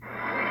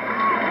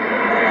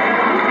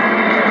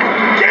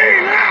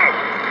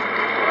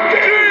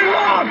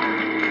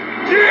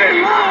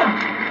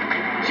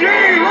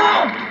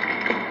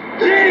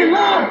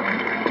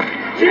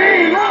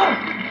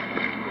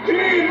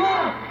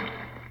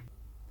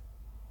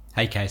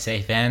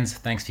AKC fans,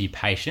 thanks for your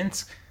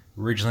patience.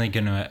 Originally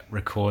going to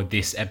record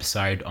this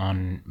episode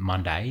on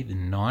Monday, the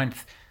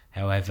 9th.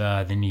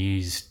 However, the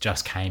news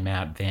just came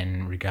out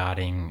then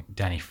regarding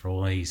Danny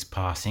Frawley's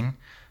passing.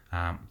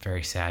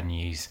 Very sad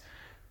news.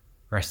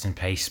 Rest in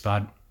peace,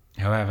 Spud.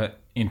 However,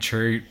 in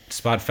true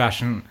Spud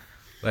fashion,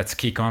 let's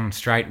kick on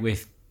straight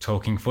with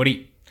talking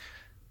footy.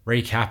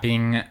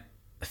 Recapping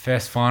the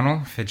first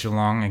final for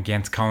Geelong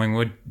against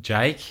Collingwood.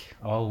 Jake,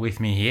 all with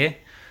me here.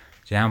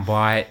 Down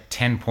by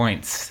 10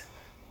 points.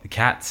 The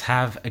Cats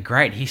have a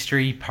great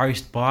history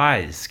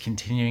post-buys,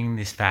 continuing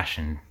this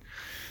fashion.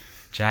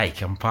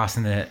 Jake, I'm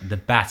passing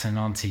the baton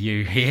on to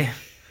you here.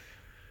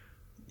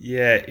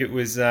 Yeah, it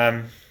was,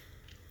 I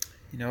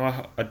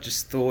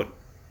just thought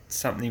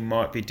something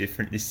might be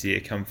different this year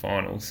come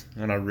finals,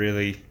 and I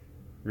really,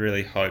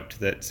 really hoped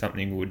that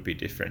something would be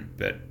different,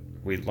 but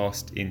we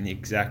lost in the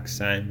exact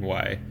same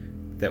way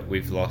that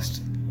we've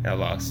lost our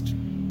last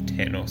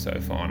 10 or so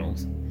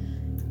finals.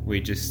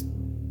 We just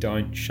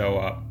don't show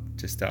up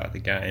to start the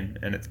game,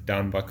 and it's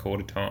done by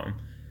quarter time,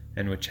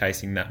 and we're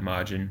chasing that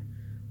margin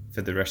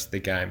for the rest of the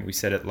game. We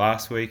said it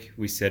last week,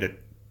 we said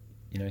it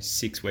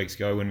 6 weeks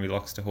ago when we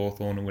lost to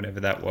Hawthorn or whatever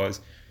that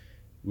was.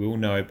 We'll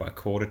know by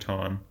quarter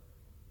time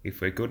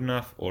if we're good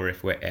enough or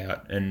if we're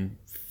out, and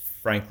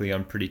frankly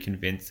I'm pretty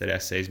convinced that our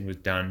season was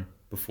done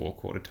before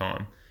quarter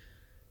time.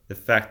 The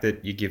fact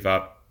that you give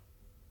up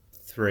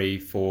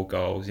 3-4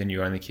 goals and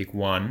you only kick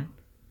one,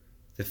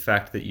 the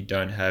fact that you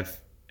don't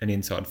have an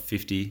inside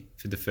 50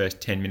 for the first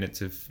 10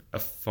 minutes of a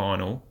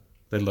final,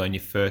 let alone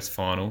your first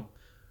final,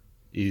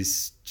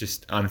 is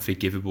just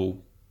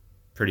unforgivable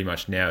pretty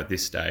much now at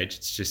this stage.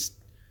 It's just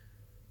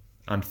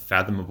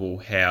unfathomable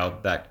how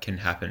that can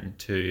happen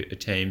to a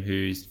team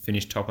who's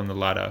finished top on the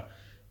ladder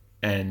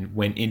and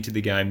went into the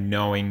game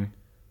knowing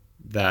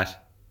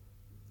that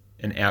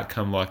an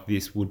outcome like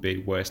this would be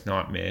worst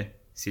nightmare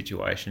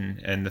situation,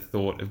 and the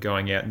thought of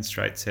going out in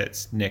straight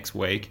sets next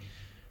week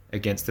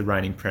against the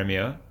reigning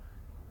premier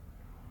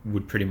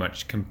would pretty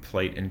much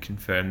complete and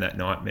confirm that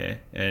nightmare.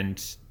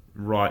 And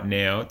right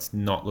now it's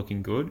not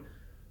looking good,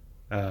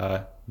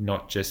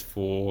 not just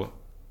for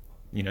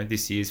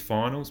this year's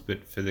finals,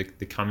 but for the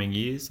coming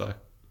years. Like,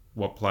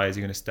 what players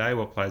are going to stay,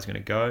 what players are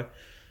going to go,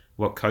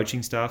 what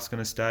coaching staff's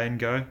going to stay and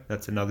go.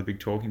 That's another big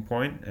talking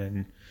point.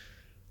 And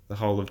the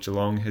whole of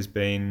Geelong has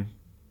been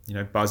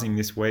buzzing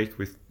this week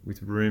with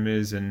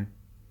rumours and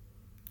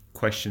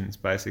questions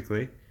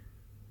basically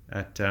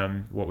at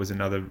what was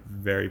another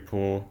very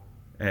poor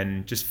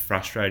and just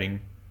frustrating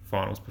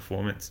finals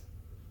performance.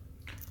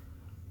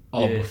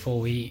 Before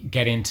we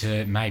get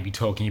into maybe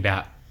talking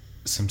about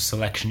some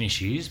selection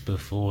issues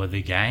before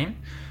the game,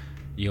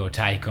 your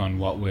take on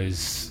what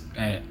was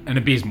an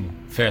abysmal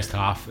first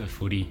half of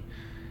footy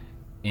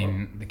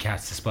in the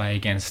Cats' display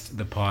against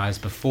the Pies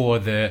before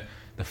the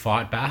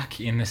fight back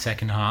in the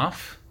second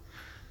half?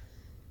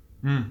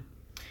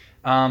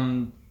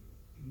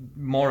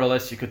 More or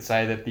less you could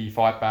say that the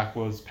fight back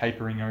was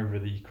papering over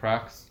the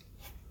cracks.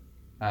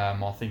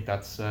 I think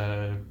that's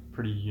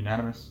pretty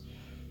unanimous.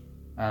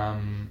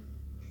 And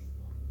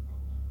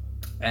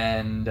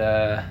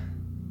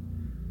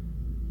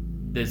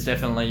there's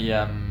definitely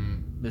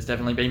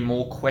been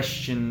more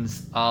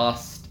questions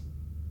asked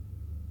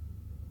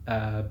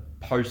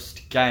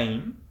post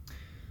game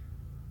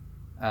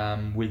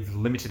with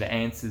limited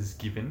answers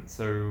given.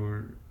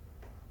 So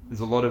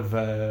there's a lot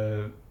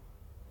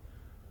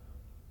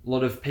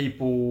of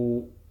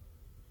people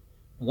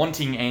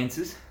wanting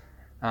answers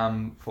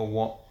for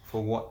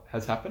what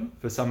has happened,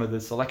 for some of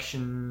the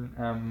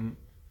selection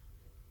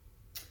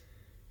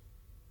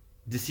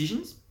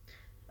decisions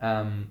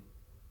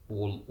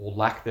or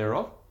lack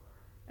thereof,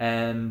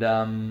 and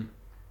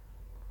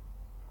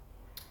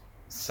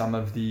some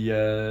of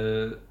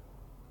the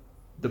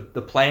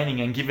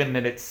planning. And given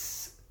that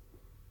it's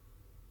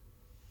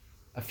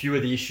a few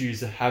of the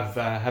issues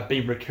have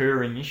been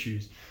recurring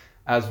issues,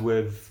 as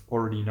we've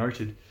already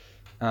noted.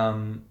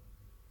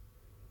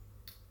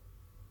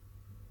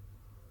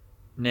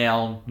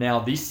 Now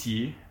this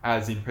year,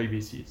 as in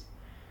previous years,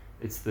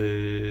 it's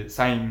the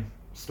same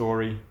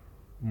story,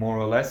 more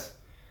or less,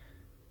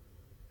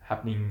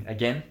 happening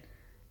again.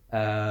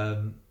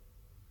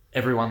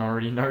 Everyone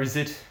already knows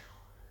it,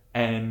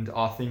 and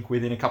I think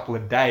within a couple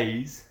of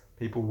days,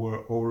 people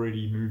were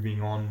already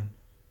moving on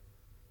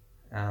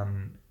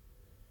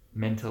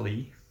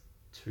mentally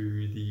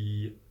to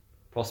the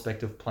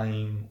prospect of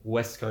playing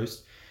West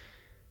Coast.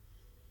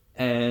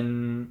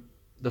 And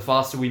the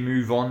faster we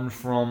move on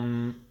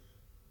from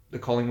the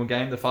Collingwood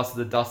game, the faster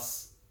the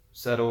dust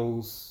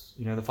settles,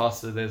 the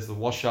faster there's the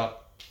wash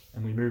up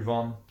and we move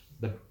on,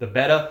 the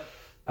better.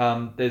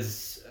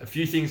 There's a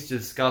few things to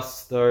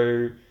discuss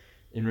though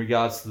in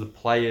regards to the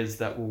players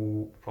that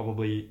will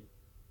probably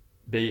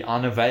be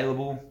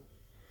unavailable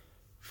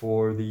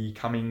for the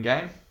coming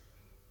game,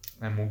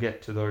 and we'll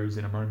get to those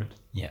in a moment.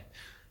 Yeah.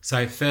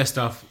 So first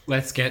off,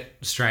 let's get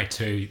straight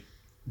to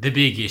the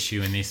big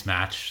issue in this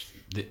match,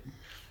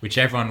 which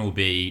everyone will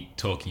be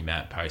talking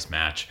about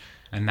post-match,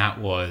 and that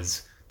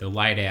was the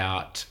laid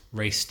out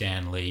Reece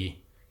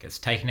Stanley gets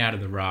taken out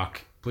of the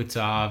ruck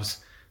Blitzarves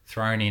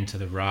thrown into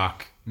the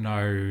ruck.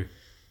 No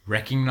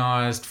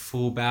recognised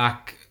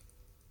fullback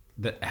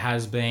that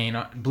has been...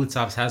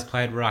 Blitzarves has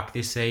played ruck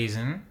this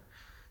season.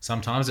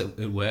 Sometimes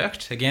it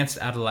worked against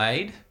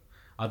Adelaide.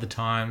 Other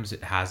times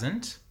it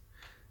hasn't.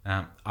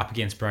 Up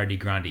against Brodie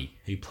Grundy,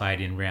 who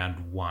played in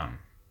round 1.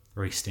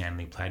 Reece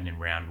Stanley played in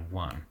round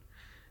 1.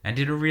 And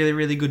did a really,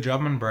 really good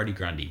job on Brodie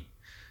Grundy.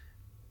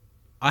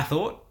 I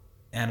thought,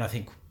 and I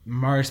think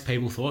most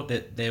people thought,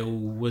 that there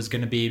was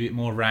going to be a bit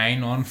more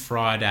rain on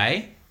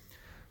Friday.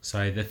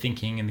 So the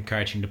thinking in the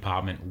coaching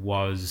department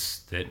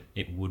was that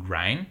it would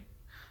rain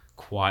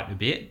quite a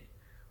bit.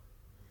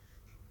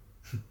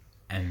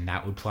 And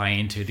that would play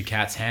into the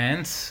Cats'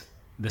 hands.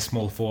 The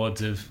small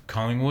forwards of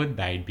Collingwood,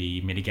 they'd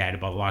be mitigated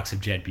by the likes of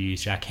Jed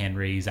Hughes, Jack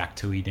Henry, Zach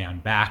Tui down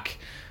back,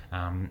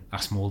 our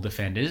small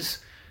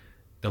defenders.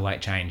 The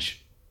late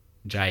change,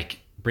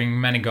 Jake, bring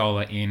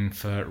Menegola in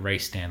for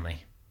Reece Stanley.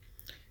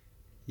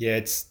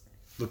 Yeah,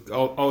 look,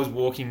 I was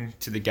walking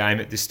to the game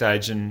at this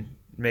stage, and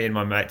me and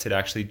my mates had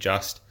actually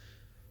just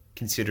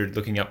considered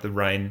looking up the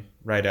rain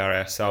radar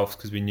ourselves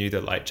because we knew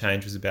that late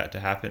change was about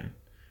to happen.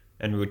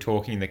 And we were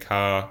talking in the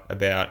car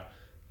about,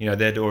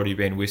 there'd already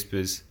been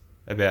whispers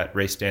about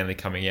Reece Stanley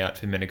coming out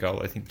for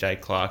Menegola. I think Jay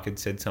Clark had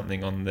said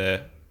something on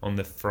the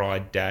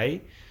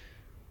Friday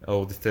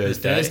or the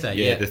Thursday. The Thursday,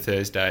 yeah. The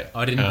Thursday.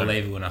 I didn't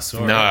believe it when I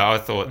saw it. No, I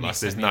thought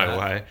there's no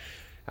way.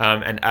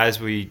 And as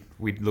we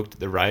looked at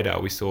the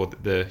radar, we saw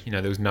that there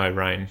was no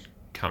rain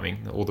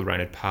coming. All the rain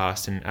had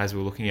passed, and as we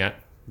were looking at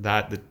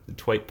that, the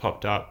tweet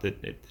popped up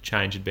that the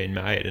change had been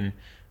made, and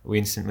we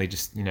instantly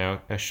just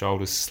our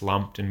shoulders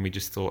slumped, and we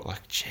just thought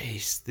like,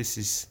 geez,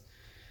 it's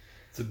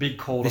a big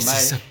call to make.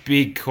 This is a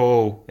big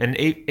call. And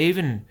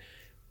even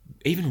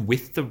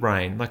with the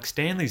rain, like,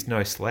 Stanley's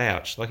no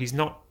slouch. Like, he's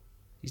not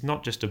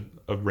just a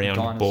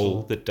round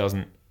ball that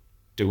doesn't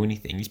do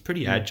anything. He's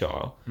pretty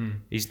agile.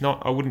 He's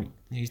not a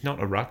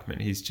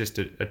ruckman. He's just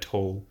a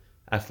tall,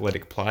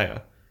 athletic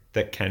player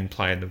that can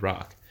play in the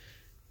ruck.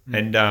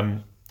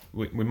 And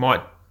we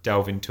might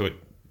delve into it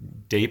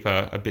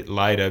deeper a bit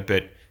later,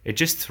 but it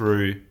just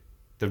threw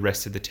the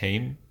rest of the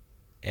team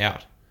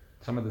out.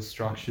 Some of the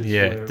structures.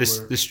 Yeah,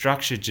 the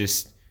structure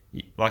just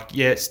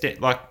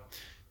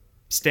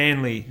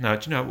Stanley. No,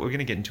 do you know what? We're going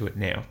to get into it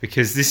now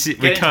because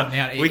we can't.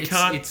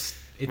 It's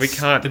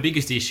the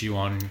biggest issue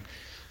on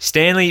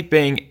Stanley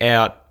being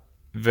out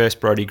versus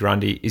Brodie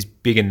Grundy is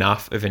big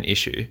enough of an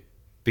issue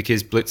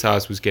because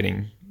Blitzarves was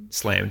getting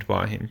slammed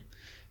by him.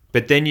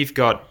 But then you've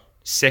got,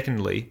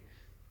 secondly,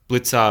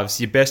 Blitzarves,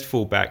 your best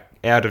fullback,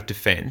 out of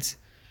defence.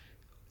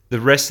 The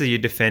rest of your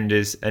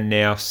defenders are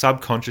now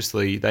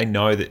subconsciously, they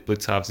know that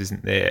Blitzarves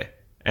isn't there.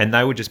 And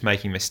they were just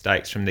making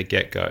mistakes from the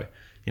get-go.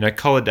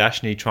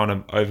 Koladashny trying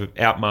to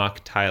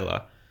outmark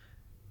Taylor.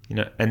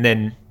 And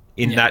then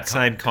in that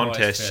same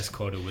contest, first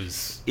quarter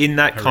was in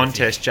that horrific.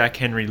 contest, Jack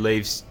Henry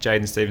leaves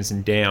Jaden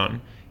Stevenson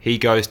down. He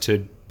goes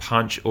to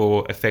punch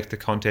or affect the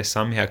contest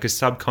somehow because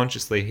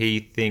subconsciously he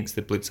thinks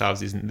that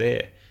Blitzarves isn't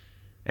there.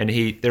 And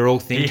they're all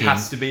thinking... He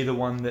has to be the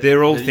one that...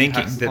 They're all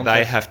thinking that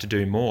they have to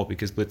do more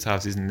because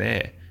Blitzarves isn't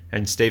there.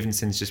 And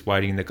Stevenson's just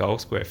waiting in the goal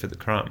square for the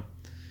crumb.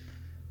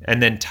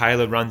 And then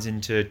Taylor runs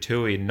into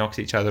Tui and knocks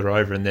each other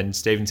over, and then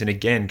Stevenson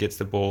again gets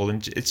the ball.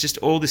 And it's just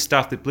all this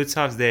stuff that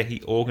Blitzarves there,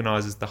 he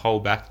organises the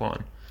whole back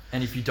line.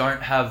 And if you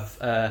don't have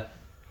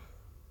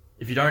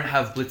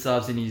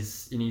Blitzarves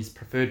in his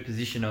preferred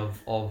position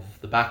of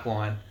the back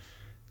line,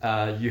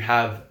 you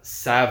have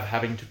Sav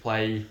having to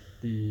play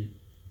the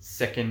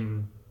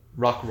second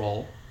ruck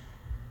role.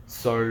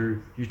 So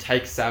you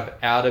take Sav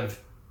out of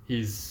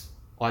his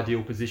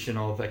ideal position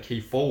of a key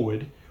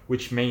forward,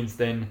 which means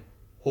then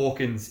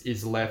Hawkins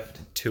is left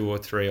 2 or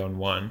 3 on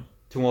 1.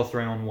 2 or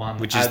 3 on 1.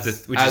 Which is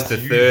the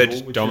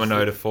third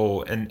domino to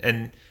fall.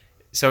 And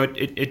so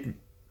it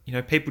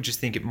people just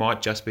think it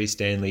might just be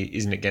Stanley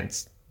isn't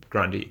against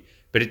Grundy,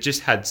 but it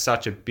just had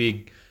such a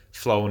big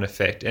flow and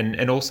effect.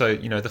 And also,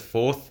 the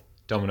fourth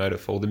domino to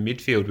fall, the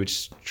midfield, which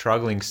is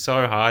struggling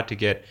so hard to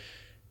get.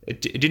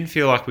 It didn't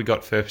feel like we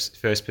got first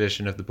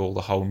possession of the ball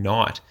the whole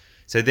night.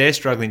 So they're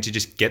struggling to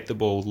just get the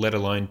ball, let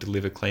alone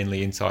deliver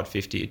cleanly inside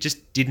 50. It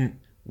just didn't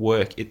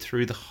work. It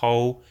threw the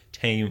whole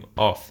team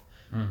off.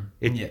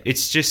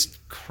 It's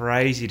just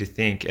crazy to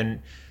think.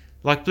 And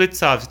like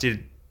Blitzarves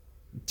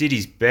did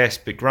his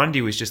best, but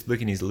Grundy was just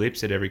licking his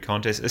lips at every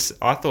contest.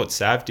 I thought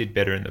Sav did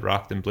better in the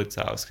ruck than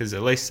Blitzarves because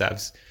at least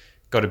Sav's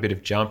got a bit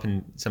of jump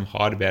and some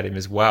height about him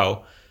as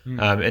well.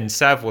 And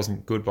Sav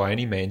wasn't good by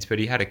any means, but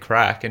he had a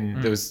crack,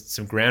 and there was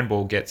some ground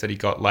ball gets that he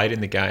got late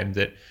in the game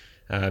that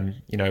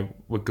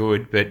were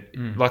good, but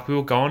like we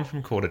were gone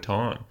from quarter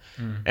time.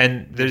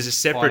 And there's a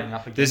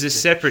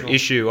separate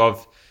issue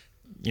of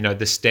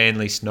the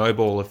Stanley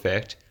snowball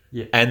effect,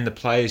 and the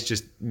players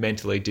just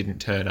mentally didn't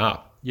turn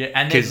up. Yeah,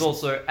 and there's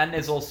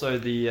also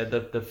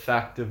the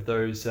fact of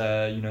those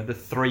the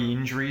 3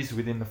 injuries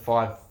within the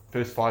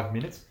first 5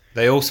 minutes.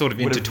 They all sort of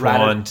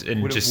intertwined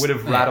would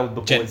have rattled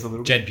the boys a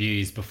little bit. Jed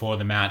Hughes before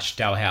the match,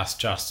 Dalhouse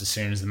just as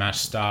soon as the match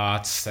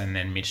starts, and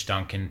then Mitch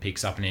Duncan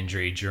picks up an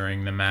injury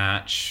during the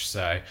match.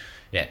 So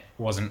yeah,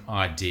 wasn't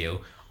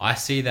ideal. I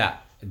see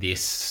that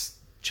this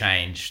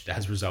change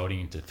has resulted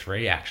into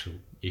 3 actual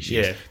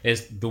issues. Yeah.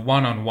 There's the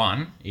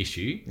one-on-one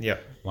issue, Yeah.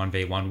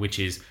 1v1, which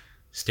is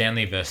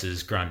Stanley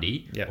versus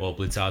Grundy Yeah. or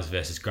Blitzarves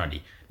versus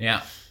Grundy.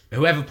 Now,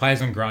 whoever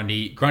plays on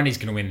Grundy's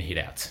going to win the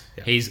hitouts.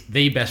 Yeah. He's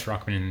the best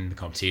ruckman in the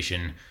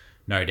competition,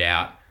 no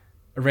doubt.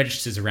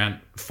 Registers around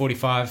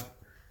 45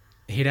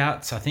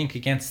 hitouts, I think,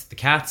 against the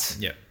Cats.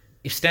 Yeah.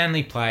 If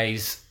Stanley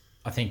plays,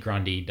 I think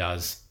Grundy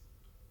does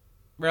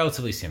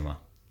relatively similar.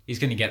 He's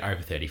going to get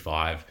over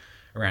 35,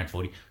 around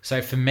 40.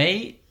 So for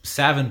me,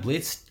 Sav and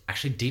Blitz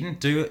actually didn't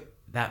do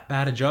that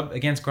bad a job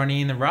against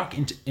Grundy in the ruck.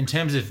 In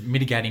terms of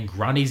mitigating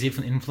Grundy's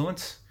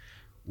influence,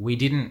 we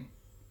didn't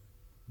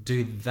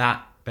do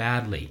that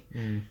badly.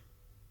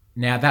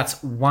 Now,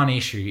 that's one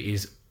issue,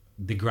 is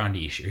the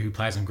Grundy issue, who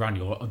plays on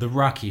Grundy, or the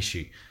ruck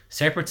issue.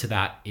 Separate to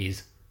that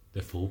is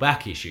the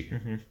fullback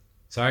issue.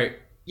 So,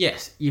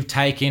 yes, you've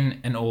taken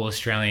an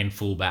All-Australian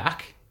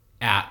fullback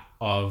out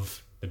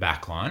of the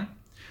back line.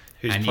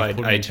 Who's and played you've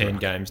put him into 18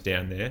 ruck. games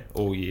down there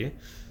all year.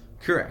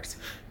 Correct.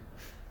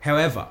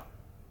 However,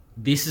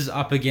 this is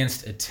up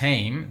against a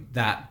team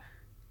that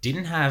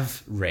didn't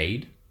have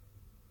Reid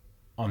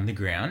on the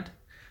ground,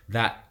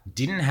 that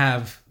didn't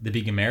have the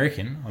big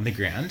American on the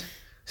ground.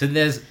 So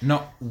there's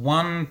not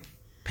one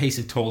piece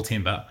of tall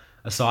timber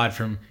aside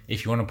from,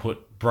 if you want to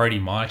put Brody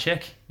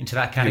Myercheck into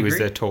that Who category, was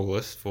their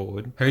tallest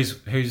forward.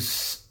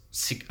 who's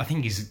sick, I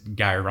think he's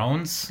Gary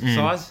Rowan's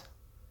size,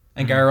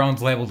 and Gary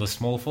Rowan's labelled a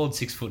small forward,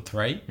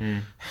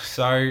 6'3".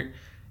 So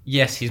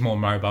yes, he's more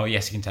mobile.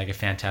 Yes, he can take a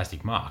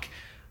fantastic mark.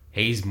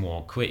 He's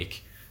more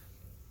quick.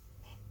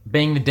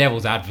 Being the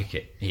devil's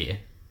advocate here,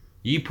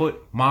 you put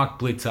Mark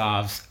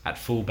Blitzarves at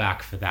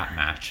fullback for that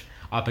match,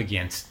 up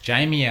against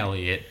Jamie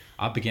Elliott,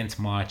 up against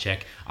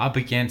Myercheck, up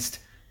against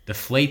the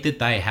fleet that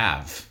they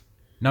have,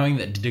 knowing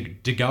that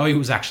DeGoey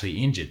was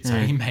actually injured, so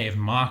he may have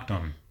marked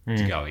on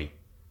DeGoey.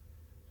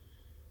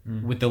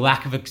 With the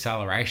lack of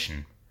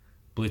acceleration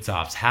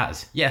Blitzarves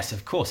has, yes,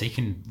 of course, he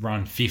can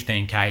run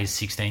 15Ks,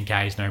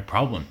 16Ks, no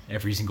problem,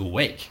 every single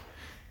week.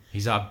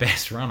 He's our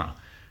best runner.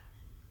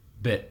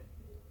 But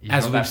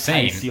as got we've that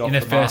seen pacey in off the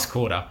the first mark.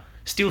 quarter,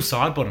 Steele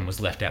Sidebottom was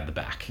left out the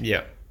back.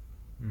 Yeah.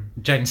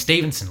 Jaden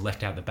Stevenson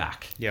left out the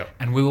back. Yeah.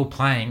 And we were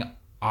playing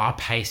our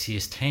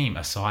paciest team,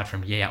 aside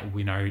from,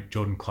 we know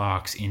Jordan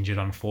Clark's injured,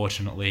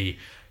 unfortunately.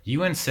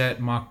 You insert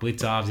Mark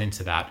Blitzarves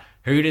into that.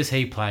 Who does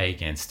he play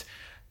against?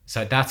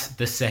 So that's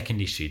the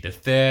second issue. The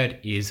third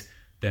is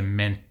the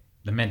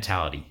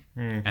mentality.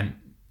 And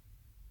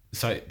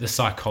so the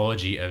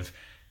psychology of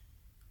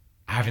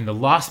having the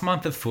last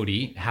month of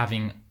footy,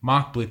 having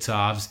Mark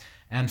Blitzarves,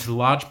 and for the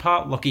large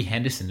part, Lockie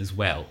Henderson as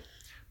well,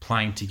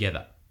 playing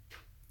together.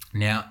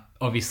 Now,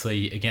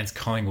 obviously, against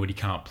Collingwood, he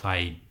can't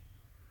play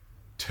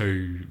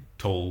 2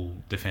 tall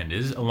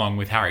defenders, along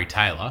with Harry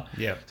Taylor.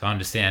 Yeah. So I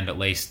understand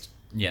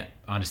I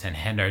understand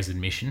Hendo's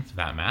admission for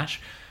that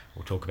match.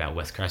 We'll talk about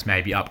West Coast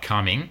maybe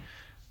upcoming.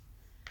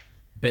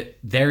 But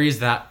there is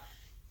that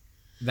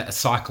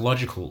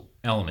psychological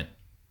element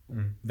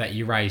that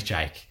you raised,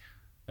 Jake,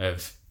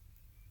 of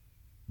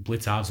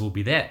Blitzarves will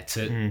be there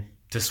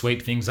to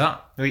sweep things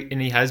up.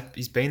 And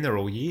he's been there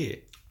all year.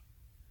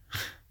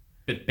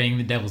 But being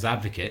the devil's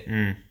advocate,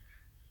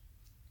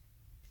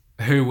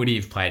 who would he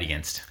have played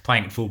against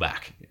playing at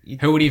fullback?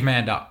 Who would he have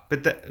manned up?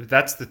 But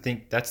that's the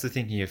thing. That's the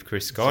thinking of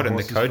Chris Scott and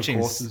the horses for coaching.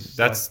 courses,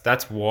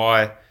 That's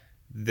why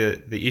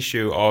the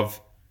issue of,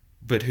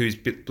 but who's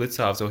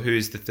Blitzarves or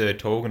who's the third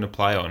tall going to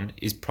play on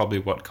is probably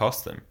what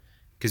cost them,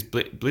 because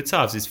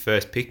Blitzarves is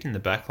first picked in the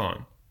back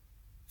line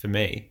for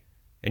me,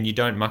 and you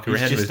don't muck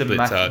around with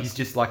Blitzarves. He's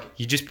just like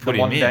You just put the him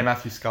one in. day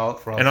Matthew Scarlett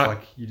for us. And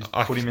You just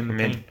put him in the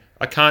team.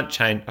 I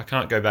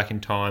can't go back in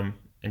time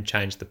and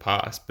change the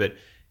past, but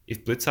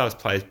if Blitzarves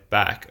plays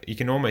back, you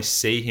can almost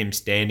see him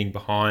standing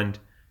behind,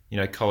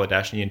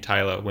 Koladashny and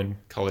Taylor when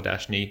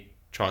Koladashny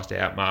tries to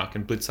outmark,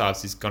 and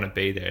Blitzarves is going to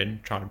be there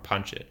and trying to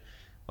punch it.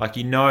 I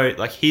don't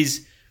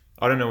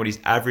know what his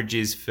average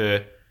is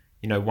for,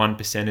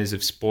 1%ers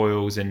of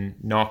spoils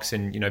and knocks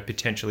and,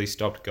 potentially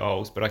stopped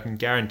goals, but I can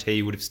guarantee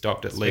he would have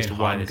stopped at least been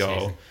high one this goal.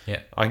 season. Yeah.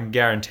 I can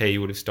guarantee he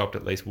would have stopped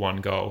at least one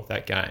goal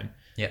that game.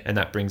 Yeah. And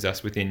that brings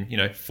us within,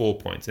 4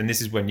 points. And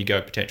this is when you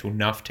go potential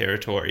nuff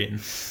territory. And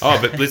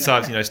but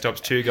Blitzarves, stops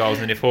 2 goals.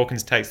 And if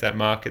Hawkins takes that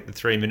mark at the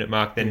 3-minute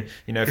mark, then,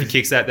 if he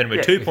kicks that, then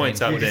we're 2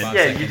 points up. within Then. 5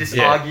 Yeah, seconds. you just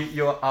Yeah.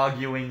 you're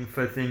arguing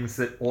for things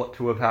that ought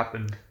to have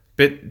happened.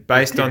 But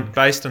based on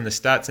the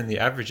stats and the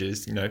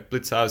averages,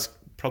 Blitzarves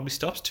probably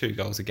stops 2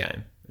 goals a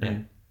game.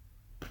 And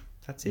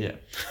that's it.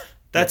 Yeah.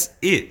 That's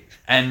it.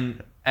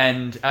 And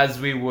as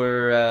we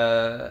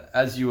were,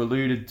 as you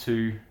alluded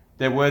to,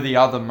 there were the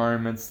other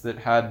moments that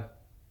had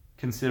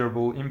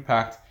considerable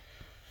impact.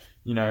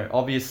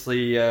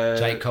 Obviously,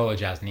 Jake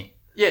Kolajasny.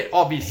 yeah,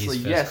 obviously,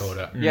 His first yes,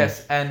 quarter.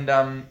 yes,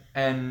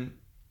 and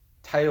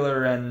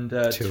Taylor and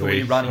Tui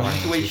Tui. running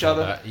into each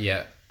other.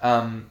 Yeah.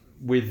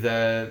 With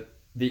the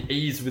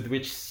ease with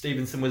which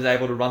Stevenson was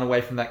able to run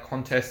away from that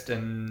contest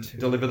and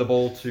deliver the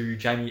ball to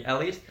Jamie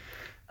Elliott.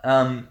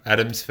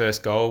 Adams'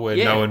 first goal where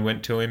Yeah. no one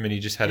went to him and he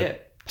just had Yeah.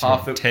 a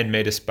half it,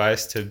 10-metre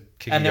space to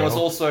kick and a there was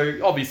goal.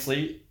 also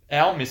obviously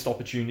our missed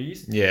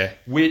opportunities. Yeah.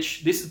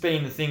 Which this has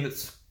been the thing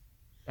that's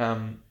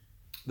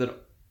that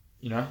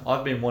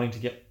I've been wanting to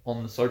get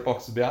on the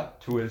soapbox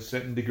about to a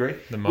certain degree.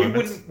 The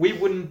moments. We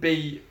wouldn't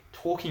be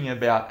talking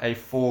about a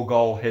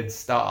 4-goal head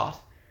start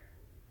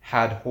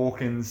had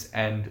Hawkins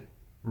and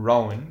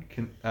Rowan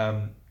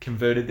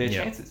converted their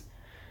chances.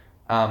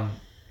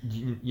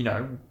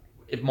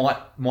 It might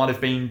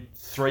have been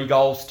 3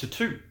 goals to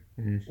 2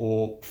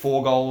 or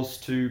 4 goals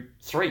to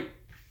 3.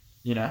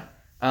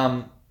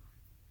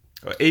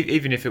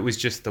 Even if it was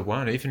just the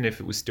one, even if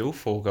it was still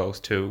 4 goals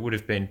too, it would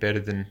have been better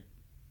than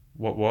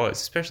what was,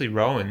 especially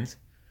Rowan's.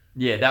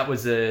 Yeah, that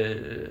was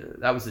a.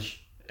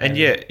 And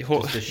yeah,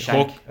 just a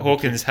shank of a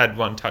Hawkins had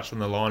one touch on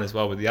the line as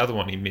well, but the other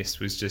one he missed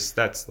was just,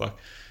 that's like,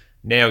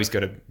 now he's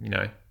got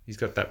he's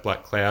got that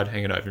black cloud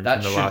hanging over him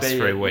That from the should last be-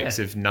 3 weeks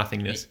yeah. of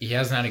nothingness. He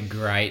hasn't had a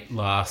great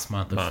last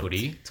month of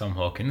footy, Tom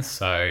Hawkins.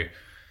 So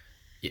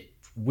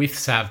with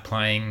Sav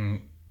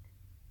playing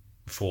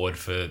forward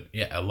for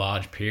a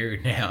large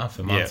period now,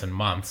 for months and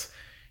months,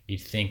 you'd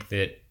think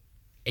that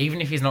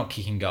even if he's not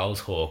kicking goals,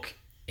 Hawk,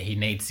 he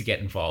needs to get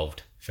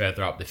involved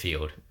further up the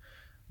field.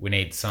 We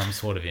need some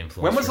sort of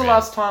influence. When was the from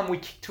last time we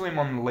kicked to him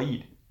on the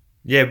lead?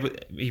 Yeah,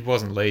 but he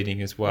wasn't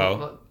leading as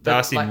well.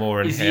 Darcy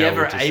Moore and is Howe he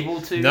ever were just-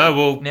 able to? No,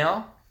 well,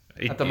 now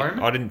at the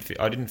moment, I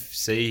didn't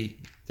see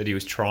that he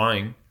was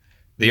trying.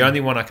 The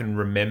only one I can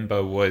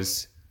remember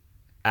was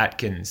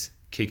Atkins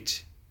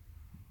kicked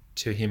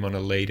to him on a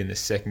lead in the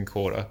second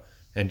quarter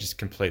and just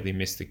completely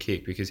missed the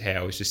kick because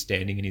Howe was just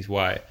standing in his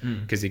way.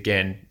 Because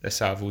again,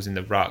 Asava was in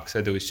the ruck,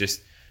 so there was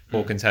just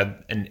Hawkins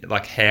had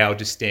Howe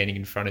just standing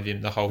in front of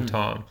him the whole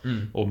time,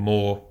 or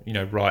more,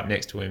 right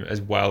next to him,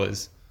 as well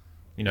as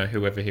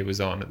whoever he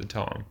was on at the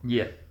time.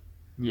 Yeah.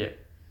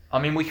 I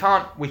mean, we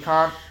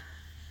can't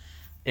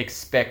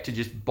expect to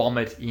just bomb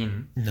it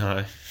in.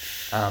 No.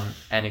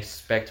 And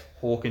expect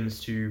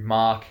Hawkins to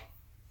mark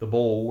the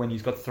ball when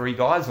he's got 3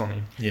 guys on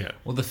him. Yeah.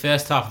 Well, the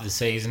first half of the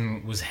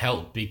season was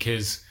helped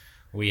because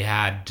we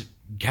had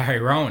Gary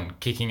Rowan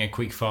kicking a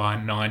quick fire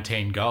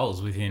 19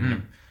 goals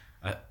within,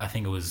 I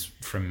think it was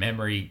from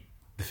memory,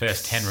 the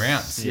first 10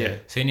 rounds. Yeah.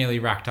 So he nearly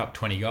racked up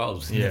 20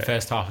 goals in the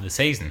first half of the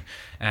season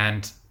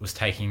and was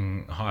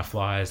taking high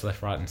flyers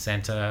left, right and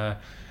centre.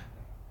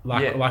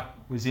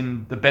 Was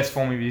in the best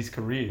form of his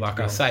career. Like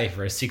I say,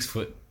 for a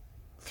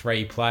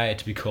 6'3" player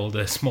to be called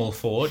a small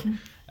forward,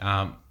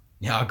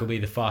 arguably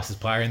the fastest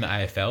player in the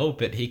AFL,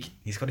 but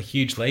he's got a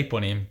huge leap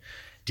on him.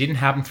 Didn't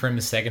happen for him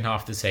the second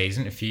half of the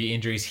season. A few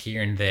injuries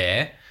here and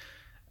there.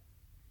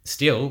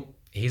 Still,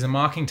 he's a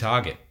marking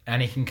target,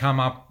 and he can come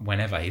up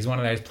whenever. He's one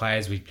of those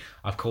players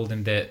I've called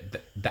him the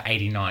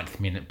 89th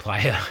minute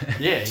player.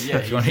 Yeah.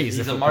 If you want to use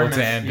he's the a football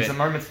term, he's a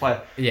moments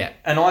player. Yeah.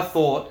 And I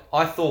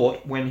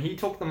thought when he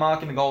took the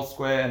mark in the goal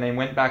square and then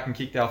went back and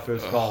kicked our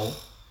first goal,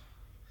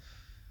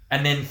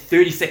 and then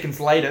 30 seconds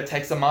later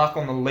takes a mark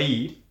on the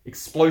lead,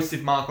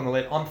 explosive mark on the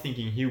lead, I'm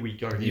thinking, here we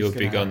go. You're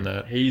big on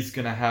that. He's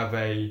going to have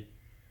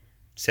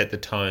Set the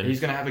tone. He's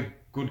going to have a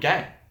good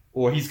game.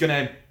 Or he's going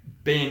to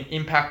be an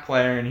impact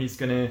player and he's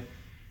going to,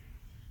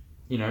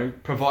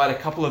 provide a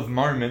couple of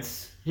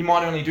moments. He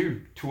might only do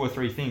 2 or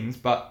 3 things,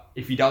 but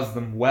if he does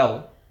them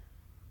well,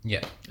 and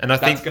I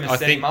that's think going to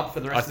set him up for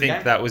the rest of the game. I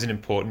think that was an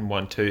important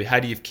one too.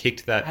 Had you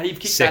kicked that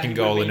that, second he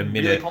goal would in a have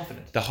been minute, really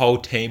confident. the whole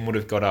team would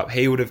have got up.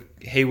 He would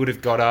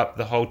have got up.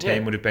 The whole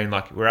team would have been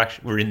like,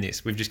 we're in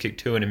this. We've just kicked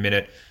 2 in a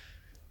minute.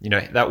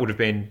 That would have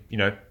been,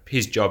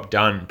 his job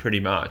done pretty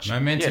much.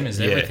 Momentum is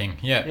everything.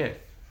 Yeah.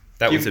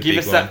 That was a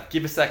big one.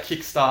 Give us that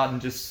kickstart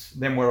and just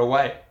then we're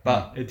away.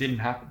 But it didn't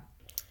happen.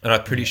 And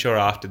I'm pretty sure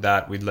after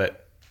that we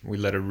let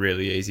a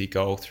really easy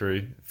goal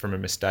through from a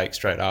mistake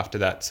straight after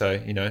that. So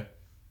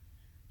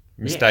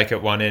mistake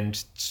at one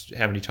end.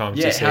 How many times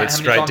do you see it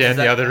straight down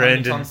the other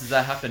end? How many times does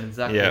that happen?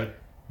 Exactly. Yeah,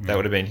 that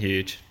would have been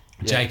huge.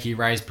 Jake, you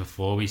raised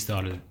before we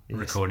started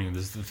recording,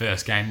 this is the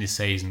first game this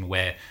season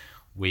where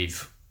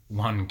we've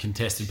won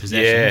contested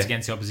possessions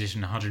against the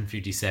opposition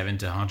 157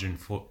 to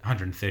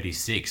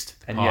 136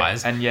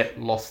 and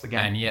yet lost the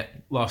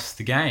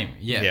game.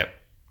 Yeah.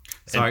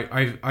 So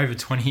over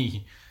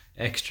 20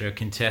 extra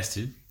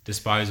contested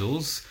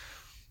disposals,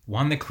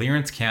 won the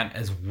clearance count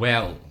as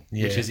well,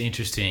 which is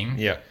interesting.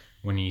 Yeah.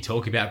 When you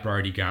talk about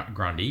Brodie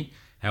Grundy.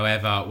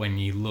 However, when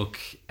you look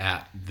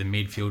at the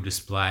midfield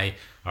display,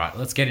 all right,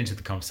 let's get into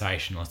the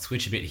conversation. Let's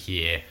switch a bit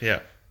here. Yeah.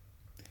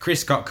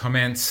 Chris Scott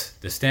comments,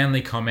 the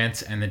Stanley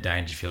comments, and the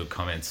Dangerfield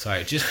comments.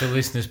 So just for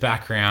listeners'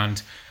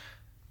 background,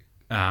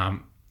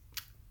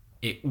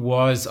 it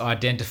was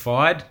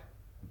identified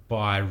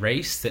by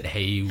Reece that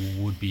he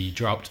would be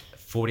dropped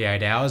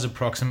 48 hours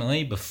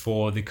approximately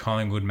before the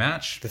Collingwood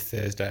match. The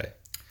Thursday.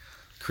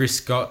 Chris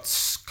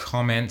Scott's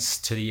comments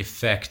to the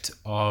effect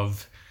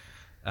of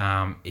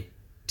it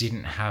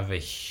didn't have a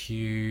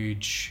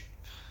huge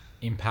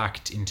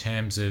impact in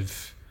terms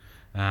of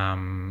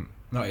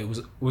it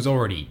was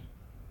already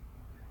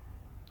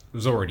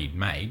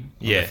made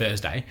on the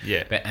Thursday.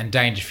 Yeah. And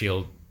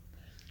Dangerfield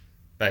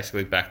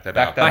basically backed that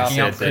Backed up. that Said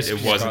up. that it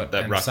wasn't Scott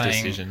that and rough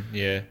saying decision.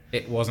 Yeah.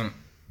 it wasn't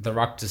the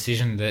ruck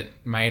decision that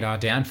made our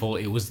downfall.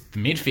 It was the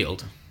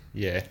midfield.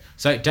 Yeah.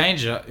 So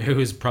Danger, who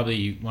was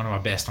probably one of our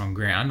best on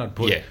ground, I'd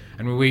put, Yeah.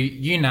 and we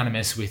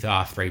unanimous with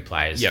our three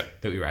players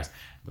Yep. that we raised.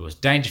 It was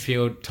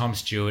Dangerfield, Tom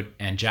Stewart,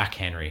 and Jack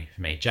Henry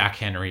for me. Jack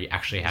Henry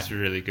actually had That's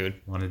really good.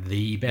 one of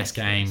the best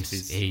games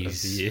Of the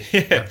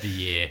of the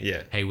year.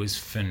 Yeah. He was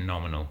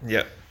phenomenal.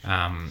 Yep.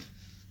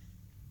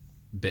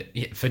 But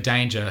for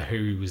Danger,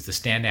 who was the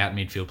standout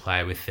midfield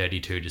player with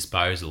 32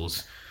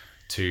 disposals,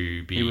 to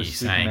He be was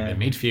saying the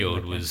Superman.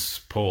 midfield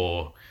was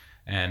poor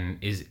and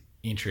is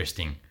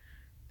interesting.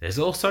 There's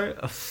also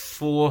a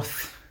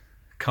fourth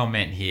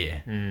comment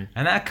here, and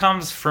that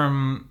comes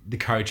from the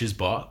coach's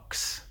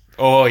box.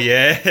 Oh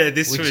yeah,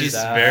 this Which was is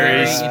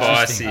very very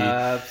spicy.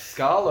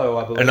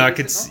 Scarlo, I believe. And I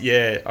is could,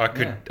 it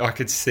not? I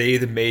could see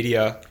the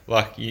media,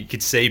 like you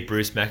could see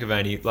Bruce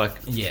McAvaney, like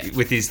Yeah.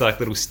 with his like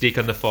little stick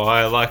on the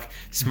fire, like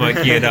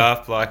smoking it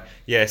up, like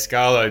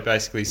Scarlo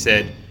basically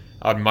said,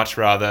 "I'd much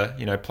rather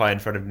play in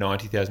front of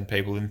 90,000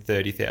 people than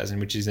 30,000,"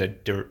 which is a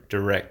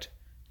direct,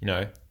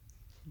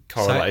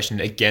 correlation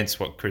against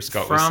what Chris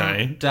Scott was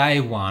saying. From day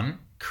one,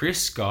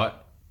 Chris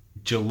Scott,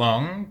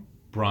 Geelong,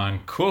 Brian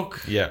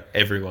Cook, Yeah,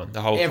 everyone,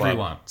 the whole club.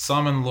 everyone,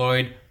 Simon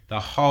Lloyd, the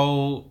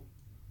whole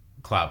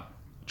club,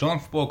 Geelong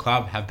Football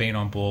Club have been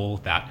on ball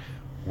that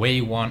we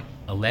want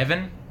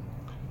 11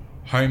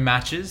 home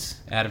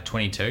matches out of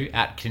 22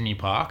 at Kidney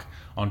Park.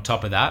 On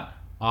top of that,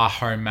 our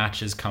home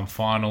matches come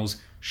finals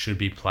should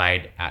be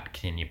played at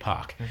Kidney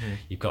Park.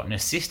 You've got an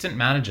assistant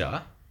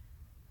manager,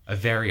 a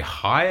very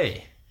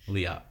highly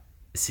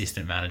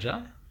assistant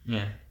manager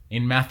Yeah.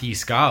 in Matthew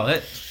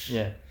Scarlett,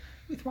 Yeah.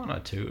 with one or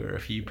two or a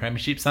few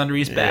premierships under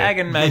his bag,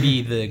 and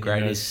maybe the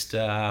greatest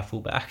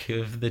fullback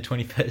of the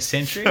 21st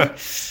century,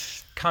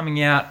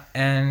 coming out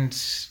and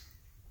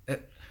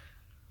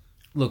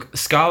look,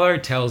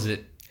 Scarlo tells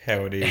it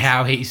How it is.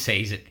 how he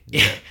sees it.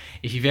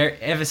 If you've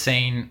ever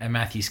seen a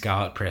Matthew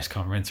Scarlett press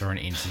conference or an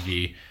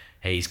interview,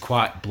 he's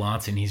quite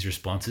blunt in his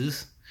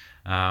responses,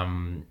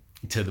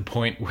 to the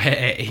point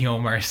where he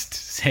almost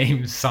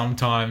seems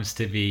sometimes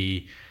to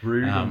be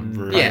Rude and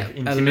rude. yeah, a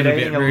little bit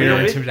intimidating, rude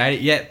and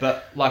intimidating. Yeah,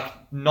 but like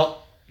not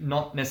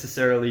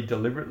necessarily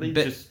deliberately.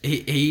 but Just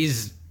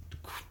he's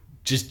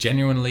just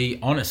genuinely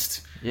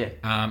honest. yeah.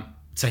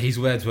 So his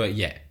words were,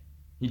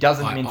 He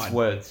doesn't I- mince I-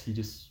 words. He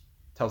just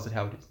tells it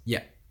how it is.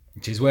 yeah.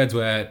 His words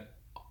were,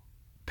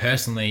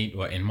 personally,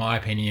 or in my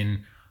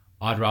opinion,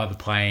 I'd rather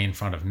play in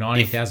front of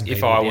 90,000 If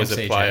people. I at the was a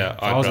MCG. player,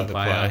 If I I'd was a rather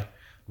player, play.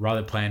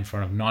 rather play in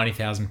front of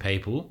 90,000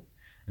 people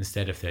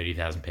instead of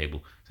 30,000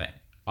 people. So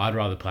I'd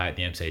rather play at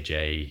the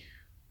MCG.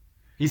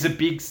 He's a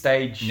big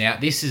stage Now,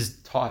 this is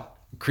type.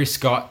 Chris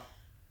Scott,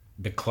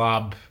 the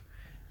club,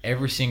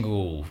 every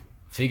single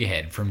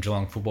figurehead from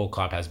Geelong Football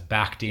Club has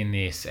backed in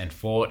this and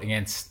fought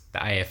against the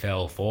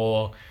AFL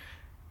for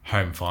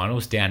home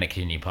finals down at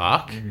Kidney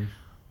Park,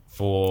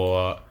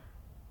 for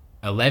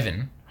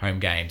 11 home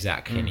games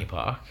at Kidney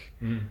Park.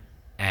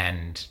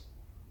 And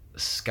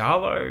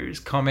Scarlo's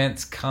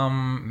comments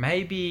come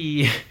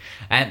maybe,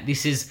 and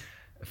this is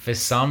for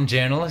some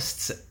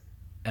journalists,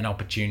 an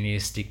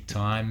opportunistic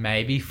time,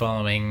 maybe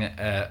following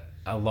a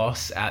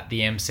loss at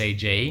the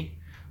MCG,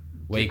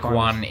 week kind of-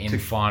 one in to-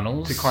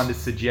 finals. To kind of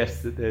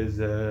suggest that there's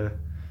a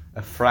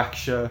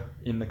fracture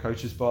in the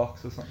coach's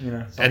box or something,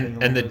 something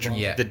and along the those lines.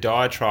 Yeah. the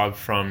diatribe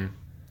from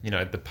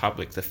the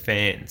public, the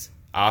fans,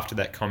 after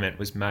that comment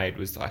was made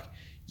was like,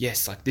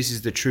 yes, like this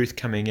is the truth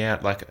coming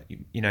out, like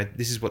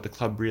this is what the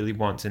club really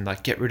wants, and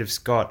like get rid of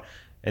Scott,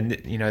 and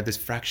there's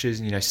fractures,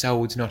 and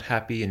Selwood's not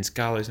happy and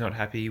Scarlo's not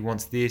happy, he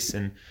wants this,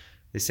 and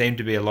there seemed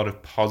to be a lot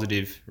of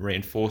positive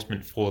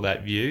reinforcement for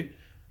that view,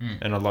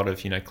 and a lot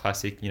of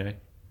classic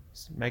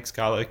make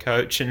Scarlo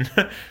coach, and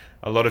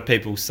a lot of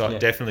people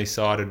definitely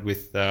sided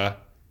with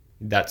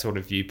that sort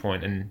of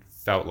viewpoint and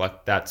felt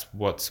like that's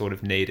what sort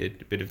of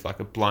needed, a bit of like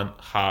a blunt,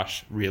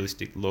 harsh,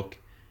 realistic look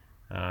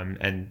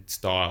and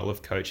style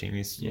of coaching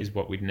is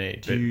what we'd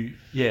need.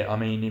 I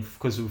mean,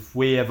 if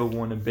we ever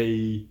want to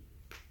be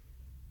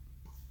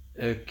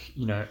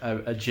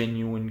a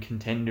genuine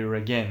contender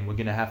again, we're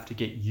going to have to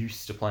get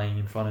used to playing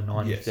in front of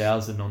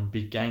 90,000 on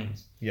big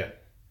games. Yeah.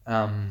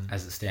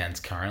 as it stands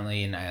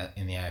currently in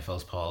the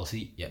AFL's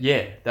policy. Yep.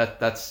 Yeah,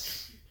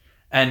 that's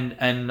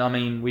and I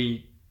mean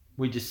we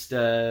just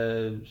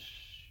we're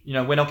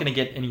not going to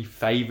get any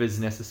favors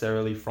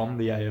necessarily from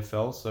the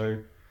AFL, so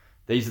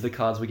these are the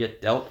cards we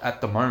get dealt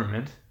at the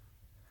moment.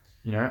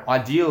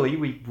 Ideally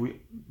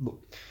we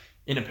look,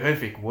 in a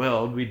perfect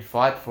world we'd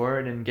fight for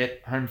it and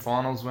get home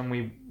finals when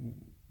we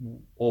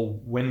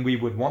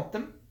would want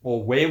them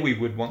or where we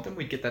would want them.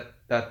 We'd get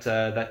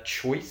that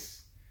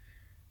choice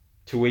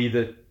to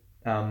either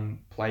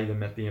play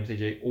them at the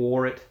MCG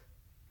or at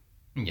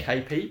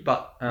KP,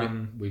 but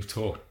we've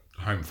talked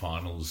home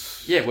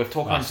finals. Yeah, we've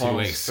talked home last few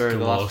finals weeks for the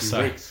galore, last few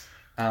so- weeks.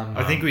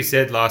 I think we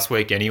said last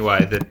week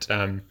anyway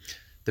that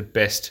the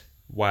best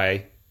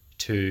way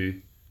to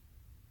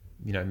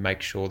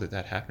make sure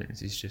that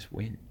happens is just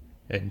win,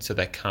 and so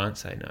they can't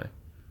say no.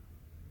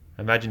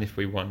 Imagine if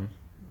we won.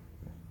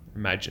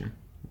 Imagine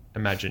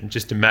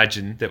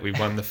that we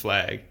won the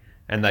flag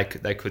and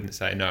they couldn't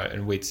say no,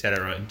 and we'd set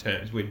our own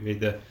terms. We'd be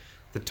the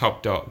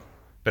top dog.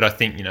 But I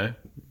think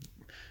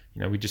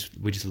we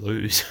just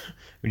lose.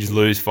 We just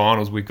lose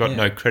finals. We've got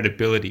no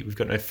credibility. We've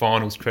got no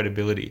finals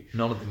credibility.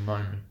 Not at the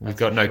moment. We've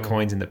got no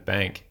coins in the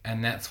bank.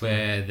 And that's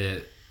where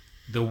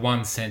the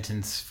one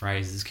sentence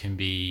phrases can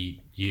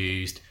be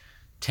used,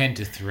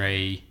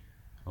 10-3,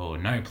 or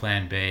no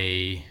plan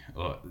B,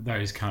 or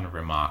those kind of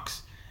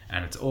remarks.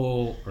 And it's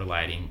all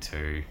relating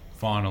to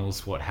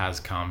finals, what has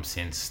come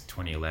since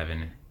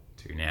 2011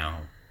 to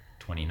now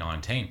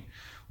 2019.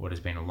 What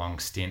has been a long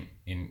stint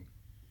in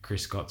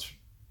Chris Scott's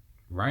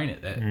reign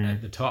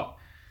at the top.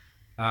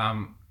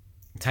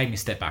 Taking a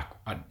step back,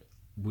 I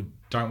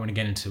don't want to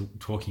get into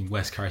talking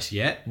West Coast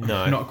yet. No.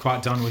 I'm not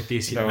quite done with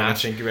this Don't want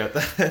match. to think about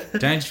that.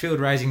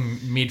 Dangerfield raising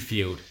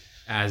midfield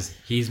as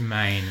his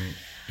main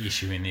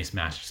issue in this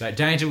match. So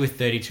Danger with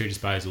 32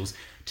 disposals.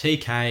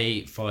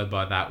 TK followed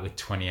by that with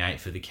 28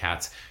 for the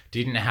Cats.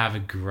 Didn't have a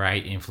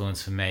great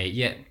influence for me.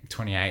 Yet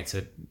 28's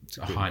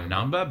a high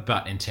number,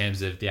 but in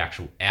terms of the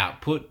actual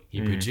output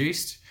he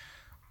produced,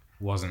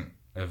 wasn't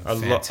A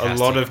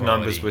lot of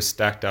numbers were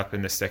stacked up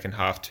in the second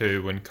half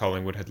too, when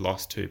Collingwood had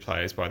lost 2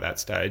 players by that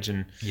stage,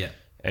 and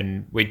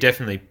we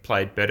definitely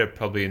played better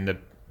probably in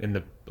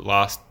the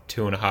last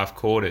 2.5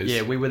 quarters.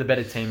 Yeah, we were the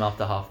better team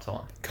after half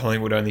time.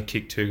 Collingwood only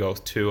kicked 2 goals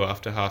too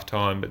after half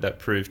time, but that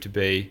proved to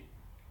be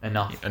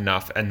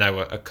Enough, and they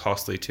were a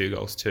costly 2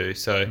 goals too.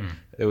 So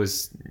it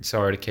was,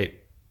 sorry to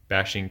keep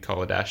bashing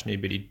Koladashny,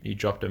 but he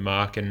dropped a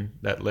mark, and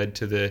that led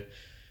to the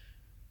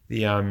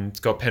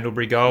Scott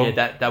Pendlebury goal.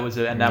 Yeah, that was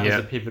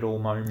a pivotal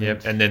moment.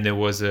 Yep, and then there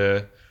was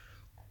it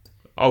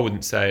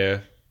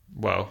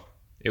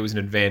was an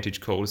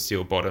advantage call to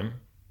steel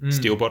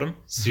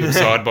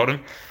side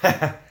bottom.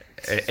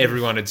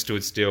 Everyone had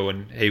stood still,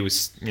 and he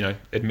was,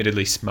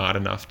 admittedly smart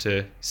enough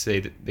to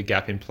see that the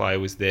gap in play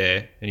was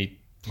there, and he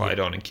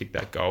played on and kicked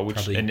that goal,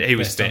 he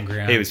was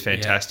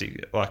fantastic.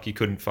 Yeah. Like, you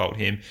couldn't fault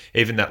him.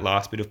 Even that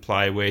last bit of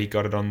play where he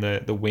got it on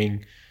the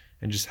wing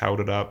and just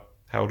held it up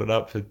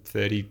for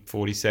 30,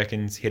 40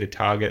 seconds, hit a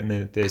target, and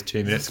then there's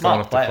 2 minutes gone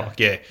off the clock.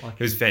 Yeah, it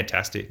was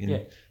fantastic.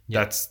 And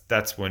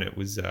that's when it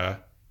was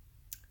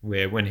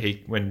where when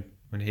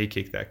he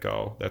kicked that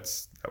goal,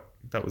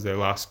 that was their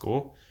last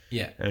score.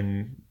 Yeah.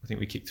 And I think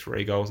we kicked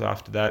 3 goals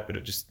after that, but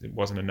it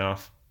wasn't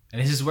enough.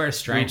 And this is where it's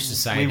strange to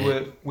say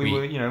we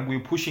were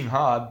pushing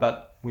hard,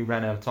 but we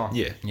ran out of time.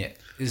 Yeah. Yeah.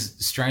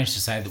 It's strange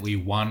to say that we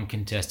won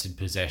contested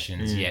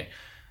possessions, yet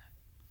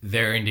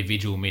their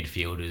individual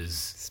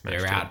midfielders,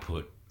 their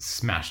output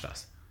smashed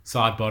us.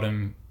 Side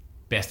bottom,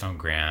 best on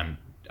ground.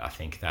 I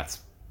think that's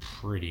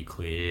pretty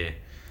clear.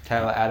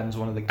 Taylor Adams,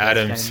 one of the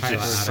Adams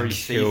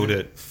just killed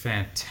it.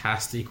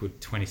 Fantastic with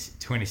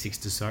 26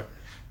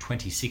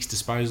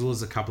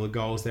 disposals, a couple of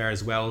goals there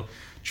as well.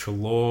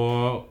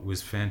 Trelaw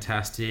was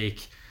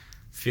fantastic.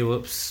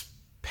 Phillips,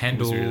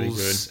 Pendles, really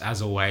good.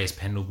 As always,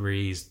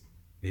 Pendlebury's,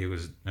 he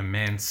was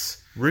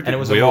immense. Rupert and it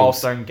was Wills. a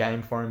milestone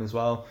game for him as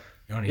well.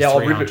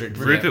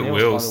 Rupert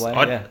Wills.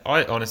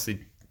 I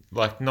honestly,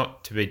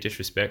 not to be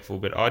disrespectful,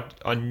 but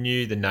I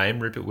knew the name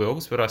Rupert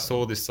Wills, but I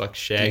saw this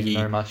shaggy.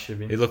 Didn't know much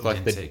of him. It looked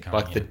like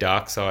the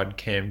dark side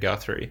Cam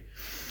Guthrie.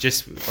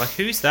 Just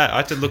who's that? I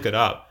had to look it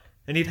up,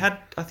 and I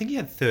think he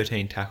had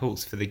 13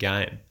 tackles for the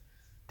game.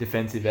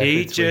 Defensive efforts.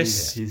 He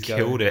just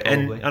killed it.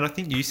 Probably. And I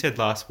think you said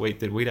last week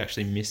that we'd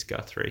actually missed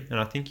Guthrie, and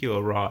I think you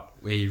were right.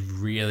 We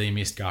really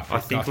missed Guthrie. I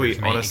think we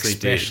honestly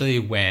did. Especially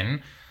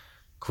when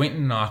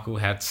Quinton Nyquil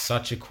had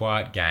such a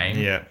quiet game.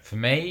 Yeah. For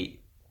me,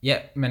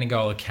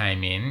 Menegola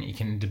came in. You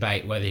can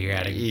debate whether he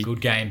had a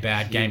good game,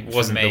 bad game. It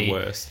wasn't for me, the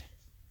worst.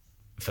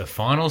 For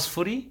finals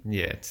footy,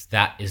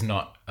 that is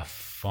not a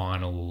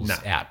finals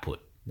output.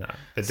 No,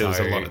 but there was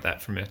a lot of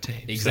that from our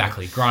team.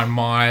 Exactly. So. Grant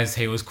Myers,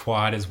 he was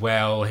quiet as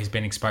well. He's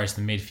been exposed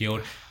to the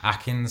midfield.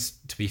 Atkins,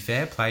 to be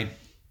fair, played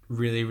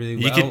really, really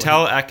well. You could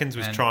tell Atkins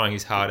was trying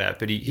his heart out,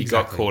 but he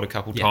got caught a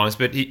couple times.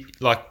 But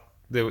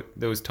there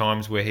was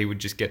times where he would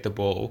just get the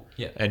ball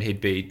and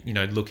he'd be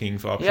looking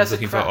for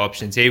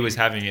options. He was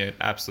having an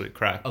absolute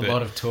crack. A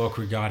lot of talk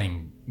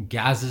regarding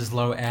Gaz's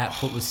low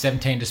output with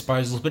 17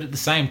 disposals, but at the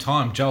same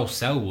time, Joel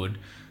Selwood,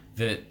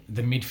 the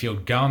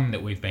midfield gun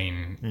that we've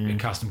been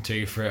accustomed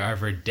to for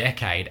over a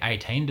decade,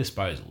 18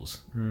 disposals.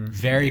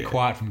 Very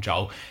quiet from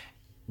Joel,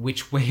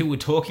 which we were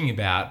talking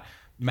about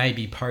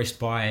maybe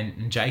post-buy,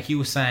 and Jakey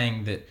was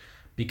saying that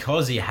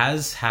because he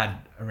has had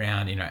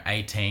around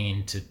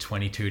 18 to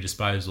 22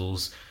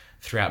 disposals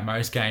throughout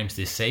most games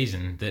this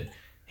season, that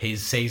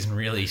his season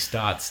really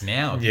starts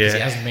now because he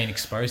hasn't been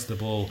exposed to the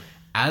ball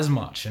as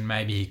much, and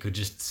maybe he could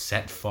just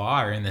set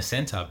fire in the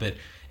centre. But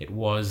it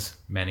was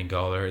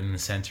Menegola in the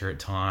centre at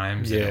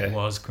times, and it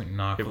was Quinton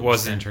Nyquil in the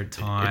centre at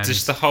times.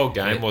 Just the whole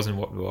game wasn't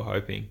what we were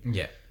hoping.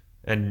 Yeah.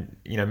 And,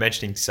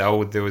 mentioning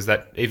Selwood, there was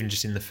that, even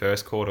just in the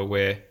first quarter,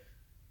 where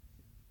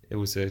it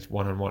was a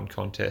one-on-one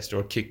contest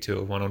or a kick to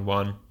a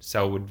one-on-one,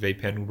 Selwood v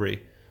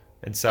Pendlebury.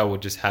 And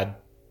Selwood just had,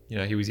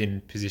 he was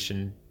in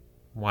position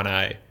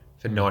 1A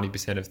for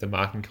 90% of the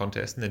marking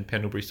contest. And then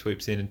Pendlebury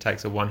sweeps in and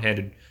takes a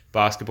one-handed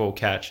basketball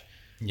catch.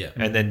 Yeah.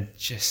 And then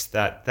just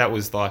that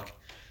was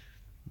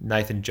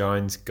Nathan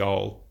Jones'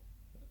 goal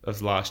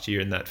of last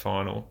year in that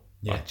final.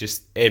 Yeah. Like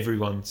just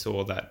everyone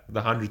saw that. The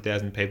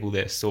 100,000 people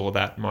there saw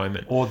that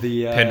moment. Or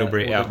the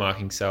Pendlebury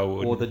outmarking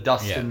Selwood. or the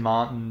Dustin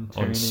Martin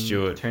on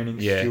Stewart. turning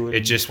yeah, Stewart.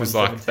 it just was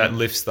like that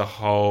lifts the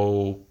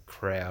whole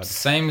crowd.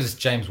 Same as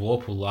James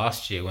Warple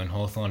last year when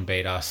Hawthorn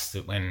beat us.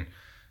 That when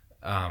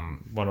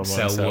One-on-one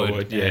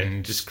Selwood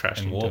and just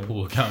crashed and into him.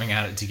 Warple were going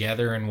at it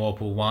together, and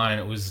Warple won.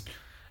 And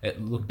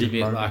it looked Big a bit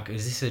moment. like,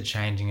 is this a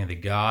changing of the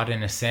guard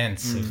in a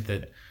sense of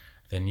the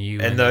new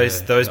And the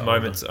those older?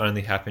 moments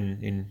only happen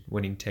in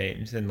winning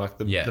teams. And like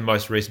the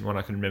most recent one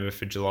I can remember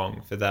for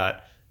Geelong for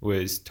that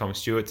was Thomas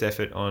Stewart's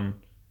effort on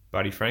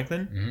Buddy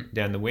Franklin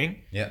down the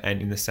wing. Yeah.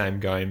 And in the same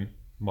game,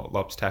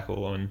 Motlop's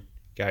tackle on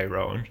Gary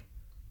Rowan,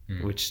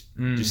 which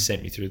just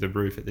sent me through the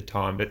roof at the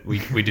time. But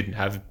we didn't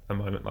have a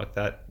moment like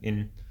that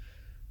in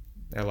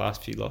our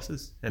last few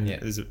losses. And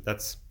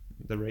that's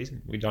the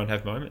reason. We don't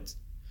have moments.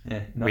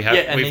 Yeah,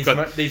 We've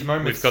got these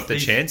moments. We've got the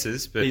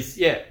chances, but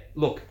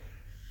look,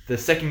 the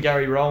second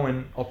Gary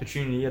Rowan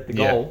opportunity at the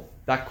goal,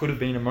 that could have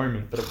been a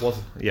moment, but it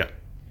wasn't. yeah,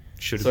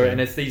 should have So, been.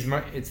 and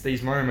it's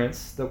these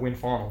moments that win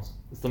finals.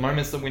 It's the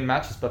moments that win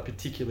matches, but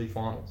particularly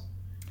finals.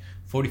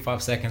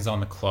 45 seconds on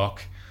the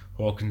clock.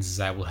 Hawkins is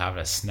able to have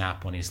a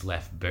snap on his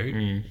left boot.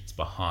 It's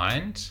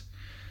behind.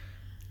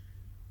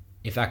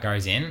 If that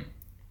goes in,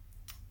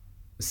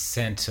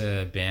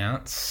 centre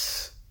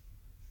bounce.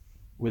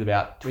 With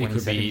about 20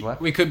 seconds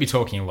left. We could be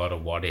talking a lot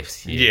of what ifs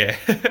here.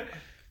 Yeah.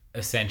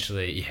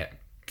 Essentially, yeah.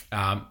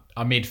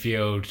 Our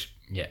midfield,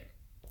 yeah.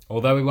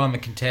 Although we won the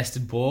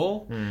contested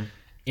ball,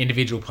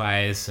 individual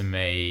players for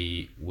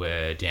me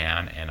were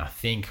down, and I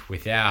think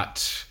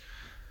without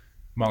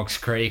Moggs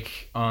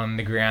Creek on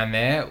the ground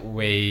there,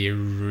 we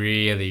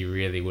really,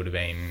 really would have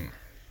been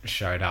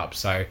showed up.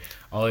 So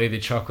I'll leave the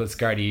chocolates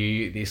go to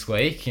you this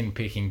week in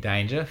picking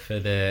Danger for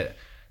the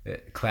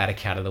Clouder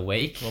Cat of the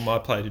Week. Well, my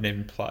player didn't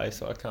even play,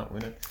 so I can't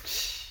win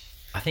it.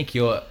 I think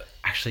your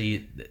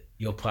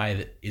player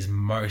that is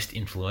most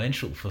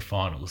influential for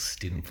finals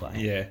didn't play.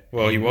 Yeah.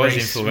 Well, he was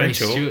Reece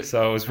influential, Stewart.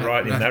 so I was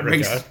right in that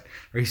Reece- regard.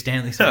 Reece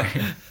Stanley, sorry.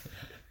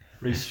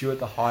 Reece Stewart,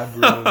 the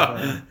hybrid.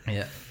 of,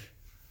 Yeah.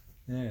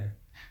 yeah.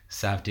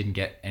 Sav didn't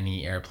get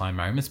any airplane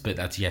moments, but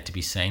that's yet to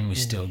be seen. We've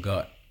still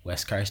got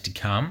West Coast to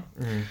come.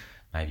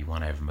 Maybe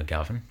one over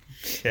McGovern.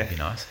 Yeah. That'd be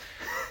nice.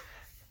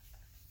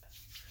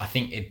 I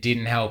think it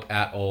didn't help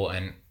at all,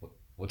 and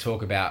we'll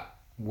talk about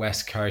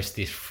West Coast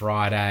this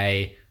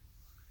Friday.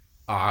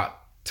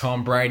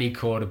 Tom Brady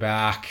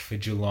quarterback for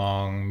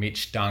Geelong,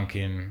 Mitch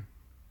Duncan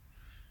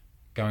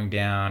going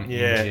down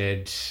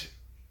injured.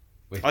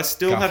 With I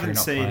still Guthrie haven't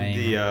not seen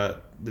playing.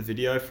 the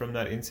video from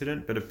that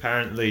incident, but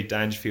apparently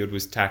Dangerfield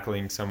was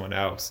tackling someone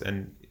else,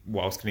 and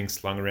whilst getting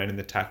slung around in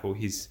the tackle,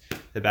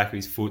 the back of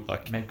his foot Made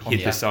hit the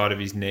contact. side of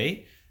his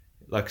knee,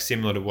 like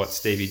similar to what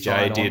Stevie J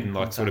Side-on did, and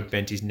like sort of contact.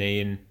 bent his knee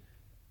in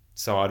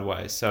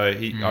sideways. So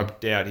I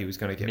doubt he was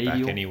going to get Medial?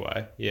 back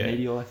anyway. Yeah,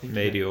 Medial, I think.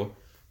 medial.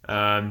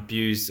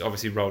 Buse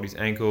obviously rolled his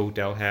ankle.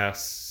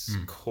 Dalhouse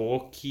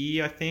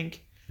Corky, I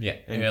think. Yeah,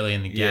 And- early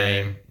in the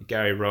game.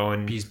 Gary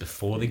Rowan Abused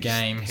before the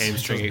game.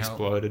 hamstring Doesn't help.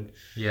 exploded.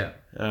 Yeah.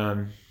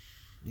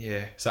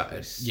 Yeah. So,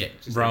 It's yeah,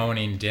 just Rowan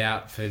in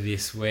doubt for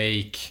this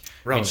week.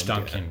 Rowan Mitch in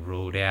Duncan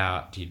ruled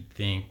out, you'd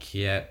think.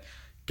 Yeah.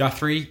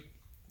 Guthrie,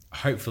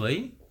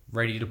 hopefully,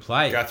 ready to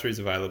play. Guthrie's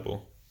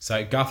available.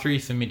 So, Guthrie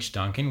for Mitch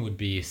Duncan would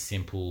be a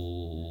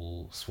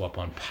simple swap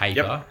on paper,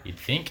 Yep. you'd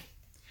think.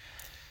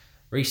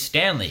 Reece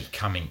Stanley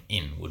coming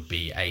in would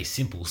be a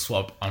simple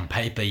swap on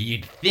paper,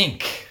 you'd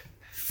think.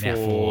 Now,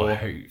 for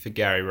who? For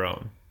Gary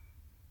Rowan.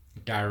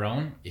 Gary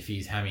Rowan, if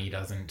his hammy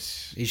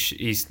doesn't...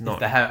 He's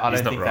not. I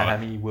he's don't not think right.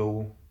 the hammy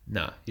will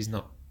No, he's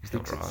not. He's not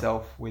fix right.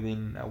 itself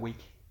within a week.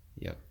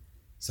 Yep.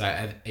 So,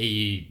 are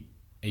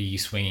you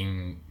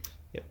swinging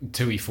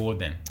Tui forward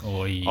then?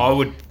 Or are you... I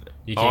would.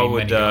 You I keep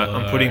would. Mendigola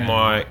I'm putting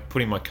and-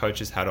 putting my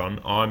coach's hat on.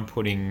 I'm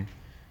putting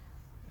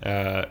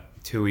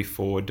Tui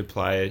forward to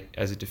play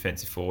as a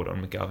defensive forward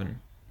on McGovern.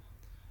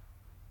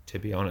 To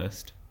be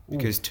honest,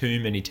 because too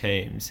many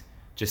teams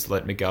just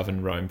let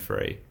McGovern roam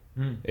free.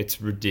 It's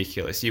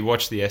ridiculous. You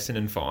watch the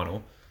Essendon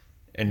final,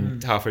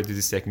 and halfway through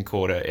the second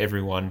quarter,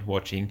 everyone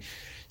watching,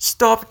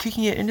 stop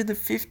kicking it into the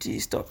 50.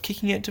 Stop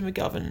kicking it to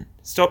McGovern.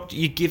 Stop.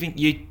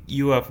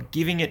 You are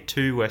giving it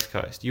to West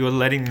Coast. You are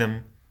letting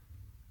them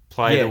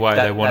play the way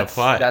they want to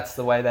play. That's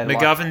the way they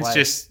McGovern's like to play.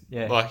 just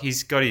Yeah. like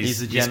he's got He's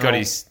his the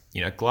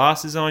general.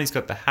 glasses on. He's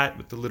got the hat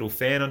with the little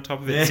fan on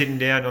top of it, sitting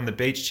down on the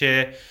beach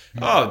chair.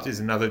 Oh, there's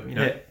another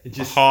it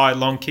just- high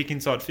long kick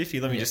inside 50.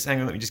 Let me just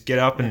hang on. Let me just get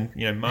up and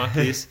mark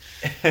this.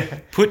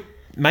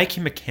 Make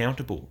him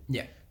accountable.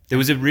 Yeah. There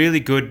was a really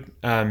good.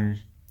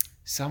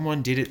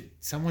 Someone did it.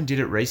 Someone did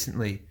it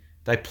recently.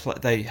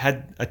 They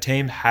had a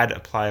team had a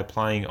player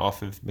playing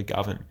off of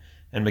McGovern,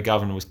 and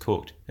McGovern was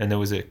cooked. And there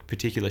was a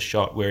particular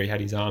shot where he had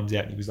his arms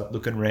out and he was like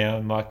looking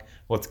around, like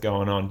what's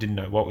going on. Didn't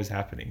know what was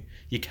happening.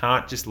 You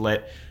can't just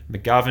let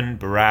McGovern,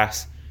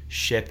 Barras,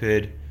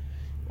 Shepherd,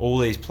 all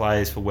these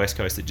players for West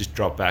Coast that just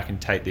drop back and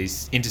take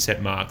these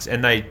intercept marks,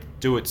 and they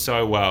do it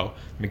so well.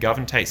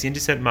 McGovern takes the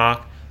intercept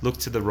mark, look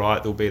to the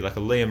right. There'll be like a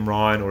Liam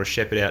Ryan or a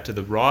Shepherd out to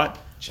the right.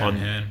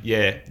 Shanahan.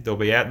 They'll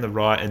be out in the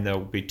right, and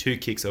there'll be 2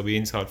 kicks. They'll be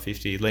inside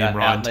 50. Liam That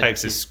Ryan outlet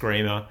takes a kick.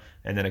 screamer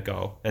and then a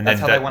goal. And That's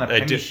then how they want a they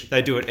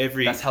premiership. do it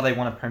every. That's how they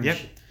want a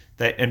premiership.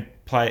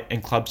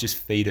 And clubs just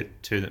feed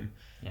it to them.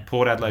 Yeah.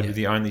 Port Adelaide were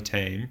the only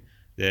team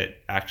that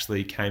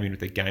actually came in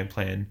with a game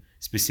plan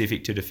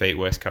specific to defeat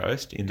West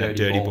Coast in that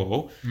dirty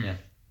ball. Yeah.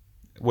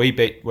 We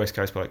beat West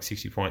Coast by like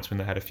 60 points when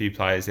they had a few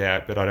players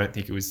out, but I don't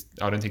think it was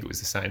the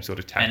same sort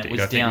of tactic. And it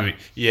was I think down.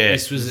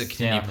 This was at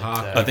Kinnear down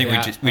Park. at, I think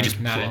without, we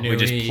just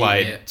Naitanui,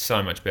 played yeah.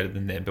 so much better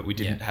than them, but we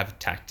didn't have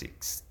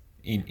tactics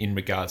in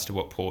regards to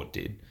what Port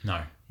did.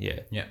 No. Yeah.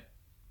 Yeah.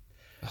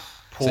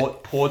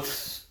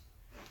 Port's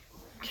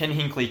Ken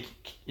Hinkley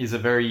is a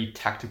very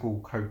tactical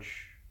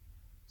coach,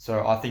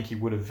 so I think he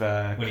would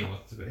have. When he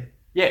wants to be.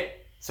 Yeah,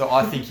 so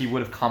I think he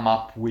would have come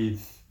up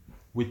with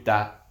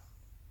that,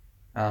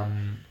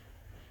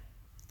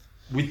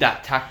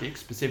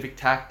 specific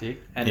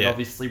tactic, and it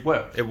obviously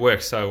worked. It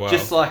works so well.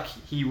 Just like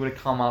he would have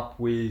come up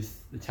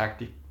with the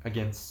tactic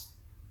against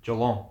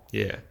Geelong,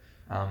 Yeah.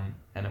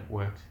 and it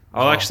worked.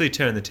 I'll actually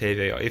turn the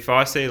TV off. If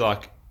I see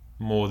like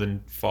more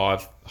than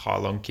 5 high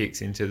long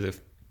kicks into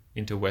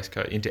West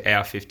Coast, into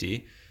our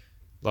 50,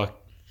 like,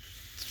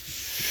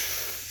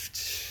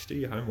 do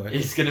your homework.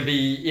 It's gonna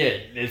be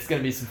there's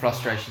gonna be some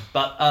frustration,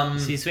 but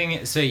So you swing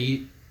it. So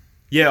you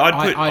Yeah,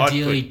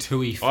 ideally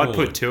Tui forward. I'd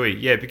put Tui,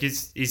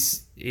 because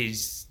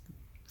his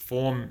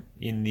form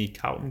in the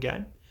Carlton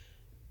game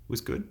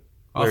was good.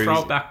 I'll Where throw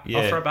he's- it back. Yeah.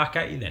 I'll throw it back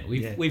at you then.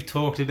 Yeah. We've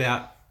talked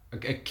about a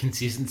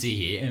consistency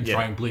here and Yeah.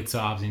 throwing blitz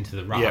arms into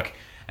the ruck Yeah.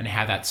 and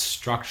how that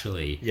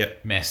structurally Yeah.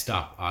 messed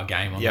up our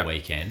game on Yeah. the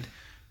weekend.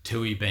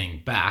 Tui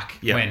being back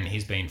Yeah. when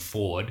he's been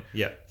forward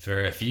Yeah.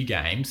 for a few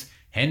games.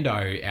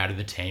 Hendo out of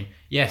the team.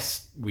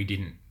 Yes, we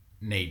didn't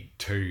need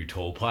 2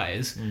 tall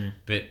players,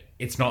 but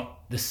it's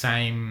not the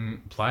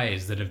same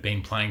players that have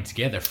been playing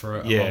together for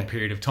a long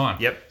period of time.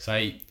 Yep.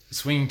 So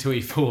swinging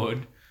Tui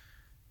forward,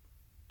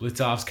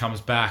 Blitzarves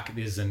comes back.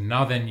 There's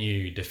another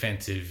new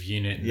defensive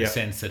unit in the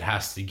sense that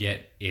has to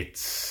get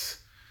its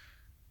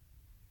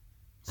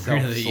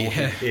really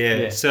Self-sorted.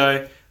 Yeah.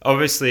 So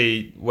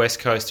obviously West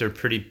Coast are a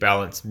pretty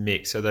balanced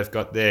mix. So they've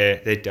got their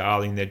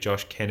darling, their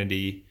Josh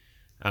Kennedy,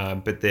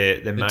 but their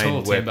the main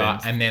tall timber,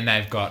 weapons, and then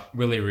they've got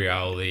Willie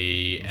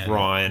Rioli and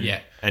Ryan,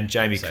 and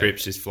Jamie So-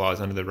 Cripps just flies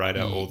under the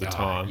radar all the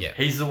time. Yeah,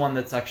 he's the one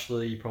that's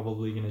actually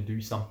probably going to do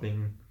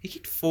something. He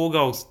kicked 4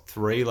 goals,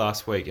 3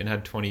 last week, and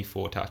had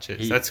 24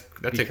 touches. That's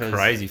a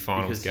crazy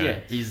finals game. Yeah,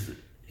 he's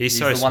He's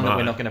so the one that smart.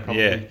 we're not going to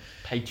probably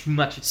pay too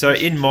much attention. So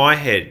in my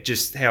head,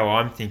 just how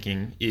I'm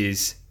thinking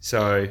is,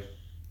 so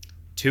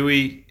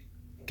Tui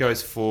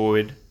goes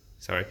forward.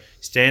 Sorry,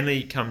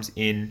 Stanley comes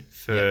in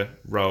for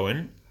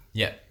Rowan.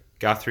 yeah,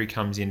 Guthrie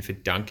comes in for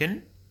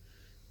Duncan.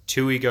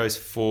 Tui goes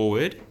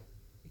forward.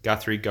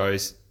 Guthrie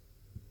goes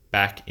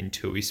back in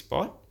Tui's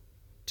spot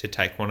to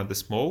take one of the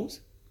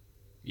smalls.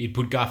 you'd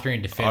put Guthrie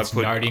in defence, I'd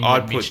put- noting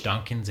I'd that Mitch put-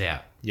 Duncan's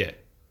out. Yeah,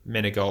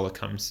 Menegola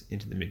comes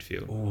into the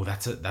midfield. Oh,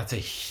 that's a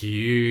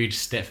huge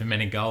step for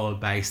Menegola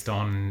based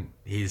on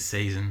his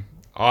season.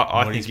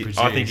 I what think he's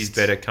I think he's produced.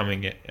 better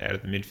coming out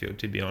of the midfield,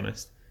 to be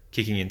honest,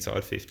 kicking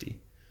inside 50.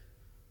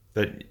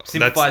 But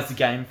simplifies the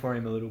game for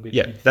him a little bit.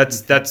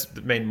 that's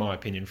been my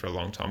opinion for a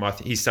long time. I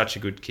think he's such a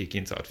good kick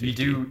inside 50. You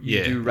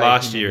do rate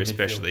last him in year the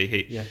midfield.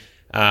 especially.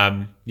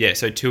 Yeah.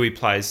 So Tui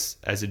plays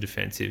as a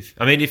defensive.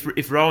 I mean,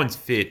 if Rowan's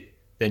fit,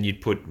 then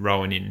you'd put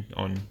Rowan in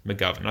on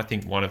McGovern. I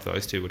think one of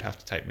those two would have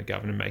to take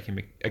McGovern and make him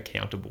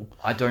accountable.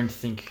 I don't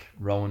think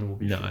Rowan will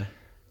be. No. fit.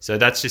 So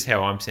that's just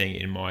how I'm seeing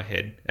it in my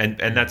head. And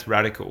that's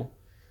radical.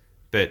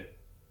 But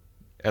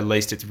at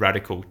least it's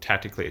radical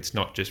tactically. It's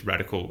not just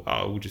radical,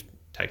 we'll just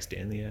take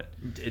Stanley out.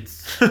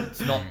 It's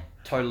not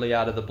totally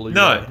out of the blue.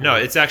 No,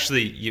 it's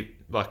actually,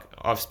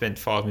 I've spent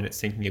 5 minutes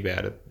thinking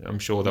about it. I'm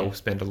sure they'll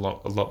spend a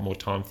lot more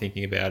time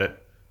thinking about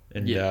it.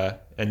 And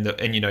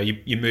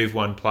you move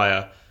one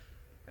player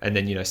and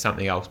then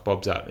something else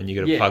bobs up and you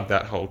got to plug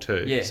that hole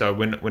too. Yeah. So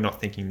we're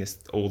not thinking this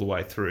all the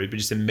way through, but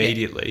just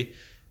immediately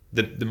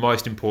the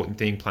most important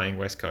thing playing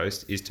West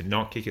Coast is to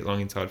not kick it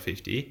long inside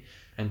 50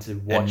 and to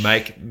watch and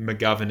make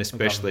McGovern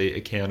especially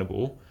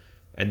accountable.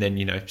 And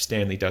then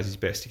Stanley does his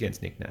best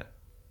against Nick Nat.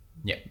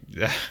 Yeah,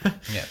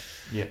 Yeah.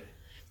 Yeah.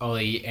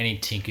 Ollie, any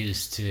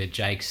tinkers to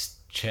Jake's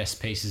chess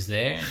pieces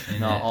there? In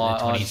No, the I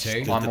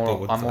 22.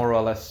 I more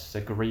or less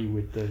agree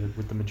with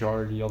the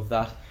majority of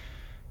that.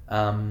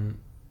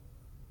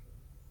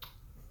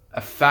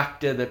 A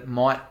factor that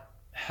might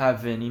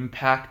have an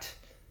impact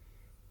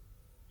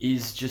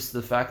is just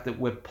the fact that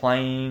we're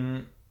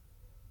playing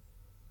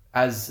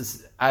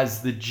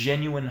as the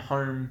genuine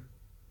home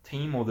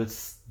team or the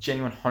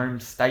genuine home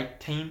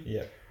state team.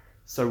 Yeah.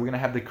 So we're going to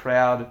have the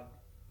crowd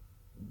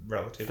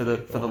Relative for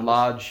the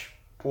large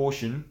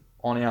portion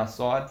on our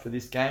side for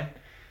this game.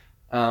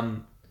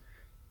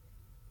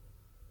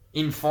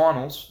 In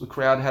finals, the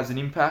crowd has an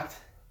impact.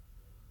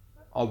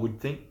 I would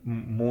think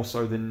more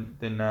so than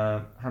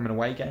home and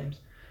away games.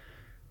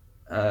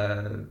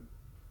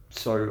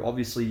 So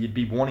obviously you'd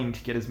be wanting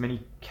to get as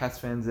many Cats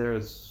fans there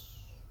as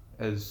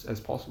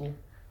possible.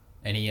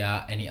 Any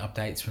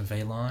updates from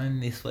V-Line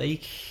this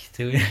week?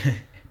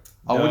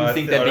 I wouldn't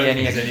think there'd be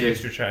any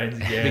extra trains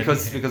again.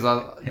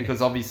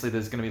 because obviously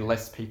there's going to be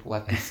less people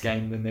at this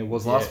game than there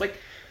was last week.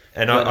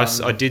 And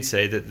I did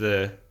see that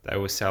they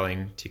were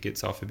selling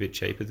tickets off a bit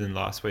cheaper than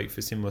last week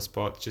for similar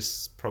spots,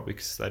 just probably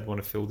because they'd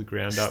want to fill the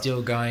ground up.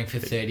 Still going for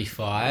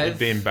 35. It'd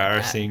be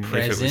embarrassing if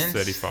it was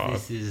 35.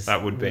 This is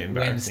that would be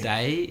embarrassing.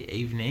 Wednesday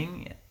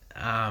evening.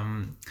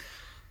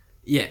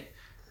 Yeah.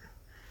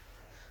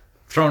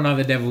 Throw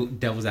another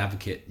devil's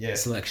advocate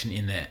selection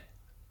in there.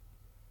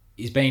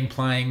 He's been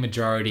playing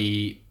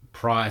majority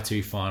prior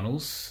to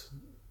finals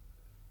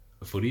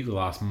footy the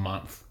last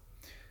month.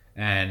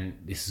 And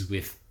this is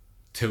with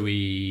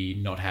Tui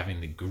not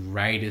having the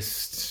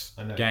greatest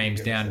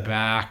games down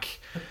back,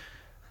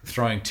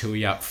 throwing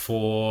Tui up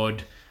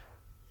forward,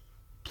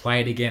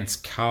 played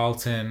against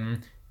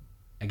Carlton,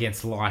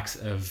 against the likes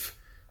of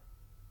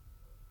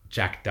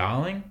Jack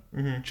Darling,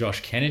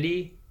 Josh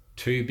Kennedy,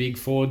 two big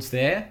forwards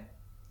there,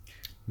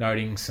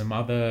 noting some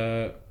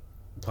other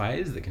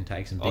players that can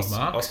take some big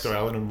marks. Oscar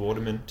Allen and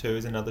Waterman too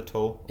is another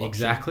tall option.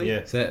 Exactly.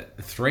 Yeah. So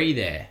 3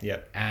 there.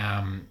 Yep.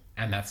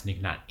 And that's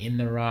Nick Nutt in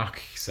the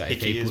ruck. So if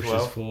Hickey he pushes as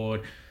well.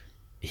 forward,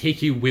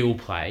 Hickey will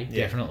play,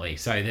 definitely.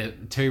 So the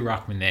 2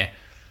 ruckmen there,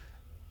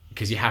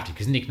 because you have to,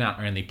 because Nick Nutt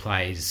only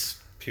plays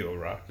Pure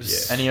ruck. Yeah.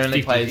 And he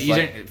only plays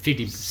like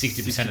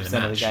 60% of the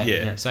match. game.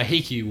 Yeah. So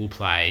Hickey will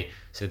play.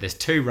 So there's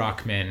 2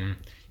 ruckmen.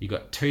 You've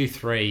got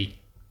 3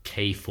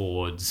 key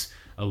forwards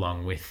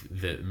along with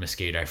the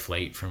Mosquito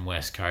fleet from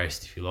West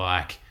Coast, if you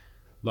like.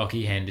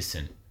 Lockie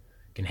Henderson.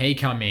 Can he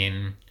come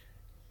in,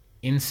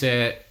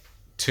 insert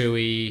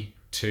Tui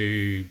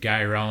to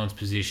Gary Rowan's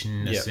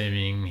position,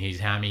 assuming his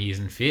hammy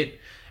isn't fit,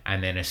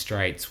 and then a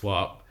straight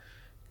swap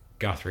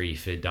Guthrie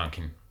for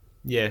Duncan?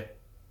 Yeah.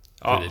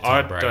 For the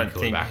Tom Brady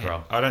quarterback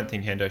role. I don't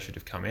think Hendo should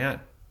have come out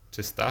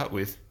to start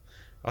with.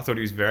 I thought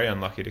he was very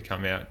unlucky to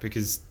come out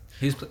because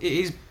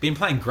he's been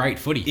playing great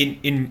footy.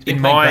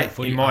 in my head,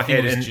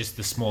 it was and just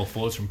the small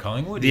forwards from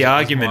Collingwood. the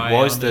argument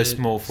was the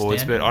small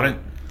forwards, but I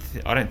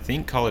don't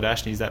think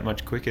Coladashney's that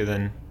much quicker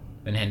than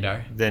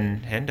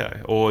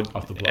Hendo or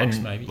off the blocks,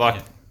 maybe.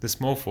 The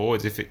small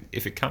forwards, if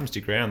it comes to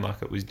ground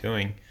like it was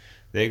doing,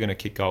 they're going to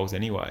kick goals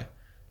anyway.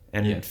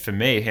 And for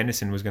me,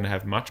 Henderson was going to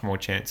have much more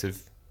chance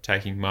of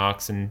taking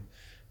marks and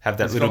have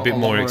that little bit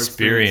more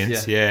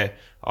experience.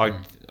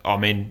 I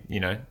mean,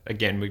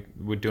 again,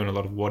 we're doing a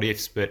lot of what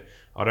ifs, but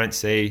I don't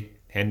see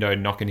Hendo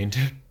knocking into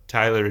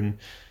Taylor and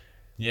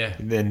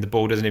then the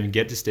ball doesn't even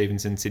get to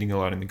Stevenson sitting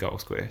alone in the goal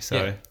square.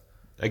 So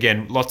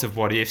again, lots of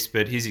what ifs,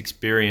 but his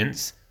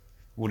experience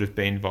would have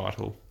been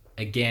vital.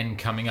 Again,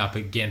 coming up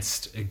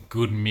against a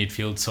good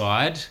midfield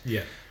side.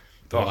 Yeah.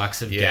 The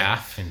likes of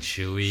Gaff and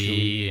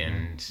Shuey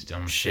and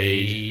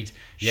Sheed.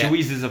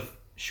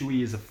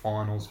 Shuey is a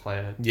finals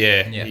player.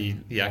 Yeah.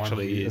 He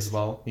actually is as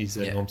well. He's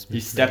a Norm Smith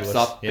He steps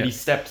medalist. up, but he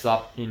steps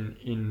up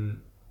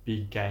in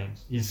big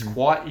games. He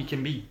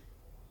can be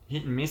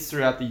hit and miss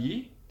throughout the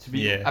year, to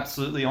be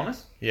absolutely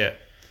honest. Yeah.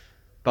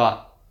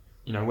 But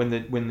when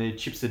the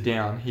chips are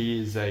down,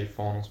 he is a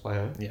finals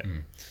player. Yeah.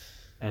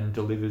 And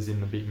delivers in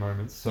the big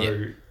moments.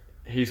 So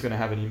he's going to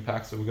have an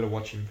impact. So we're going to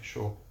watch him for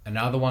sure.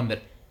 Another one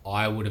that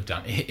I would have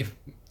done,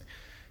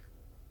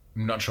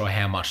 I'm not sure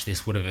how much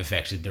this would have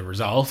affected the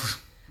result.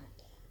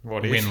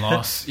 What if?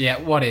 Win-loss.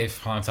 What if?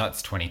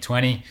 Hindsight's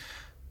 2020.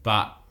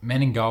 But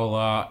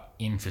Meningola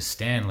in for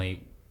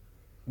Stanley.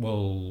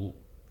 Well,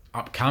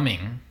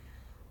 upcoming,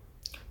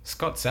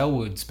 Scott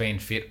Selwood's been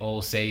fit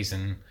all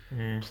season.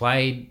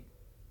 Played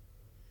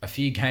a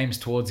few games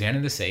towards the end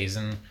of the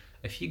season.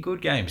 A few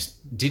good games.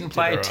 Didn't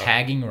play a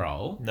tagging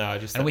role. No,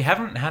 and we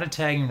haven't had a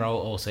tagging role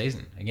all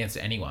season against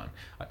anyone.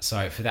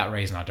 So for that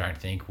reason, I don't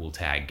think we'll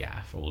tag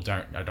Gaff, or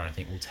I don't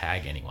think we'll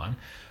tag anyone.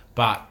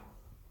 But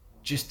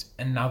just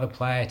another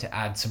player to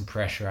add some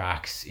pressure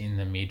acts in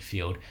the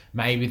midfield.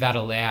 Maybe that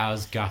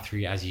allows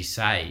Guthrie, as you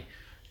say,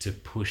 to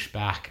push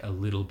back a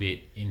little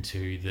bit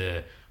into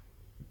the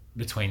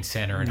between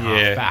centre and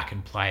half back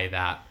and play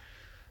that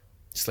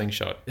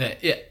slingshot.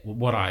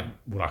 What I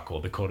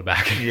call the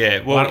quarterback.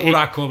 Yeah, well, what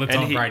I call the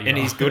Tom Brady. And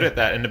he's good at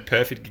that. And a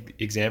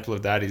perfect example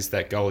of that is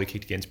that goal he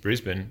kicked against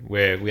Brisbane,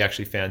 where we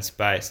actually found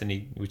space and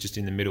he was just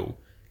in the middle,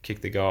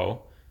 kicked the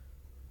goal.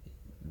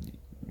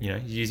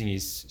 Using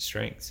his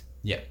strengths.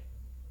 Yeah,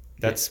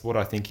 that's what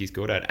I think he's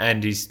good at,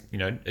 and he's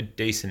a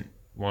decent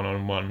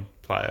one-on-one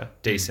player.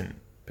 Decent,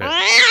 but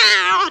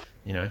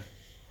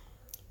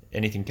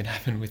anything can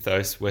happen with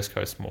those West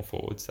Coast small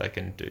forwards. They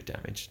can do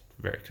damage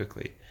very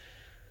quickly.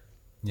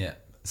 Yeah.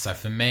 So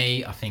for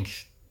me, I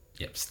think,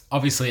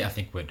 obviously I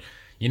think we're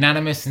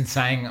unanimous in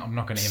saying, I'm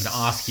not going to even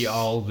ask you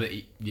all, but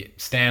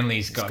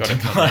Stanley's got to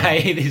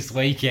play this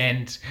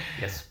weekend.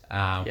 Yes.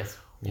 Yes.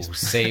 We'll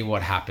see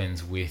what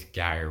happens with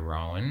Gary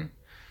Rowan.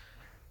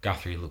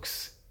 Guthrie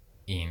looks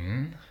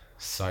in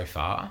so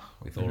far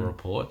with all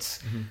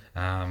reports.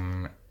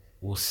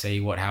 We'll see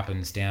what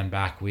happens down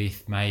back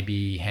with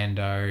maybe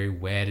Hendo.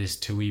 Where does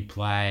Tui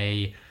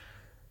play?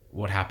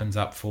 What happens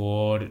up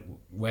forward?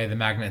 Where the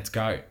Magnets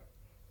go?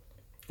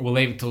 We'll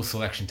leave it till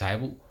selection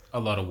table. a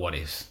lot of what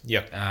ifs.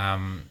 Yep.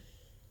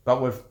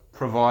 But we've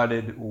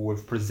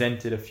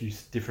presented a few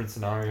different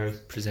scenarios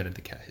Presented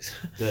the case.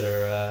 that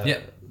are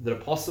Yep. that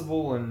are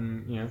possible,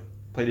 and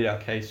pleaded our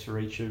case for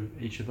each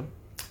of them.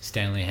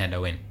 Stanley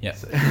Hendo in. Yep.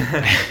 So,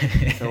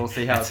 so we'll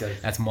see how it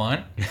goes. That's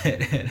mine.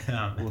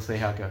 We'll see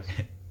how it goes.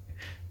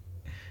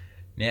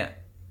 Now,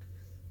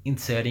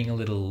 inserting a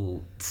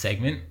little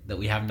segment that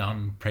we haven't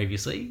done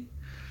previously.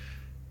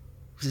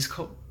 Was this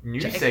called? New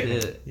Jake,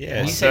 segment.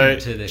 Yeah. new So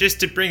segment to the- just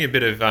to bring a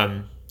bit of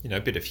a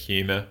bit of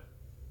humour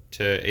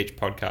to each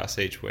podcast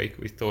each week,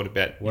 we thought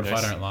about. What if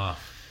I don't laugh?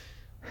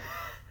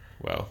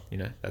 Well,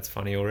 that's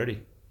funny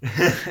already.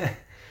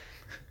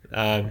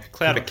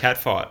 Cloud of cat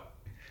fight.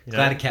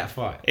 Glad a cat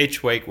fight.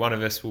 Each week, one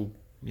of us will,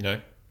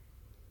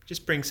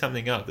 just bring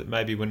something up that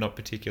maybe we're not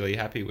particularly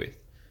happy with.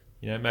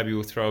 Maybe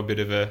we'll throw a bit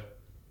of a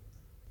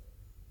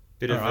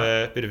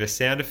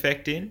sound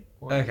effect in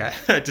Okay.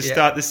 to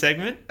start the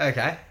segment.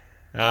 Okay.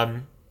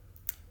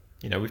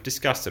 We've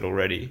discussed it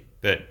already,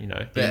 but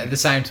But at the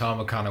same time,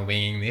 we're kind of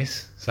winging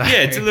this. So.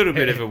 yeah, it's a little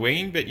bit of a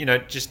winging, but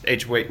just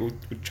each week we'll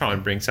try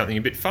and bring something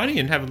a bit funny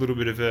and have a little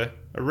bit of a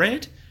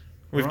rant.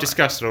 We've Right.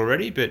 discussed it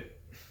already, but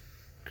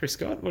Chris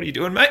Scott, what are you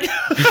doing, mate?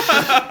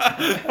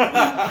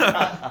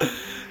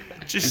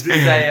 Just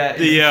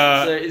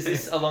Is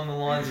this along the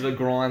lines of a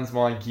grinds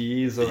my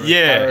gears or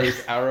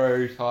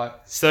arrow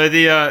type? So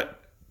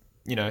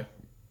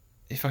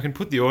if I can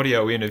put the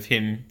audio in of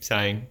him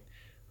saying,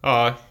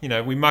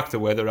 we mucked the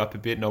weather up a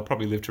bit and I'll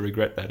probably live to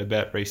regret that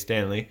about Reece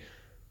Stanley.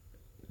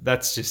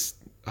 That's just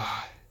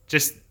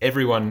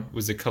everyone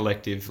was a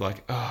collective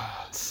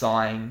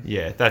Sighing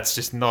yeah, that's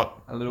just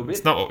not a little bit.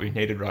 It's not what we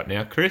needed right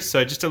now, Chris.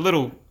 So just a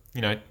little,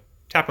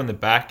 tap on the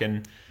back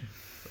and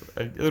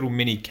a little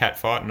mini cat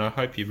fight, and I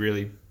hope you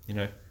really,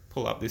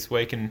 pull up this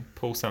week and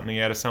pull something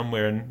out of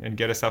somewhere and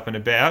get us up and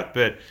about.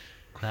 But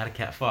Glad a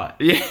cat fight.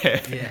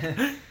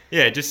 yeah,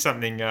 yeah, just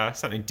something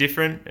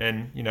different,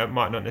 and it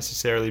might not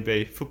necessarily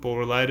be football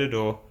related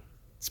or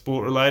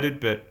sport related,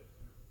 but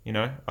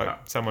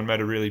someone made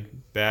a really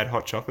bad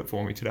hot chocolate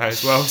for me today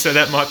as well, so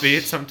that might be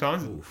it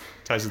sometimes.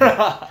 Tasted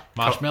like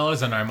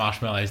Marshmallows or no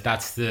marshmallows?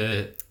 That's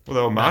the... well,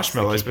 they were That's the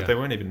marshmallows, but kicker. they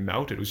weren't even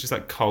melted. It was just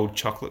like cold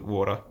chocolate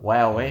water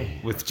Wow,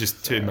 with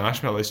just two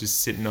marshmallows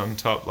just sitting on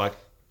top, like,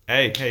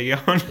 hey, how you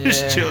going?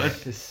 Just chilling.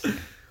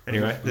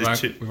 Anyway, We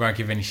there's won't, we won't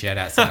give any shout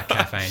outs to that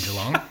cafe in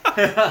Geelong.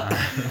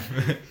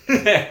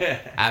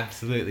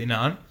 Absolutely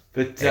none.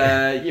 But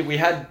we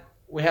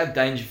had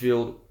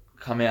Dangerfield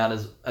come out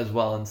as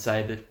well and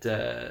say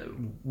that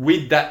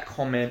with that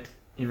comment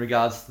in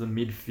regards to the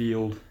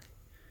midfield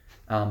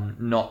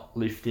not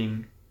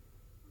lifting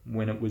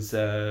when it was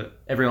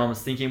everyone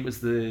was thinking it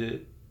was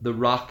the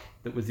ruck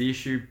that was the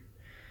issue.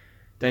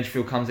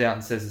 Dangerfield comes out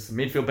and says it's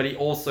the midfield, but he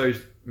also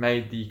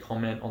made the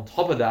comment on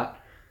top of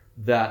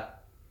that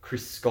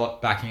Chris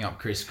Scott Backing up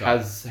Chris Scott.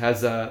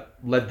 has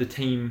led the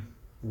team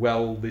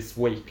well this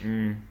week.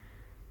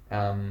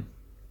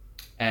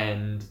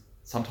 And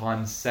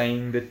sometimes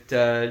saying that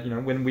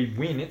when we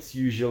win, it's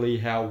usually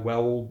how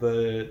well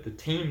the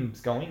team's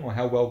going or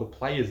how well the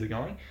players are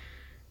going,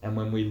 and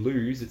when we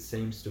lose, it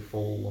seems to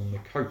fall on the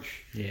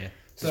coach. yeah.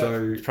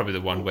 So It's probably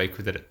the one week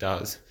that it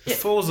does. It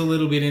falls a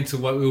little bit into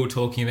what we were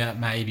talking about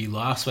maybe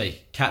last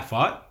week. Cat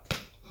fight.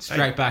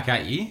 Straight back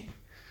at you.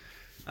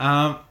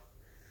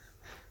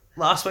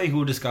 Last week we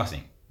were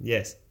discussing.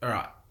 Yes. All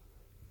right.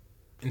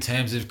 In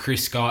terms of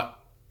Chris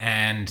Scott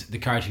and the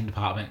coaching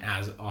department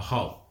as a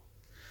whole.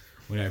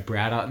 We know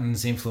Brad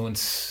Utton's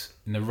influence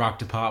in the ruck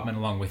department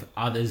along with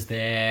others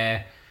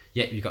there.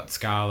 Yep, you've got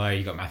Scarlo,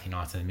 you've got Matthew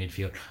Knights in the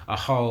midfield. A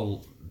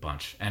whole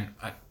bunch. And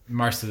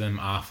most of them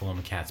are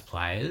former Cats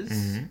players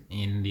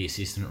in the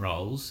assistant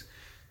roles.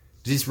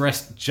 Does this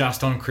rest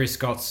just on Chris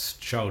Scott's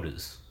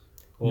shoulders?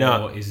 Or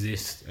No. is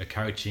this a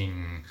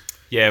coaching...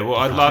 Yeah, well,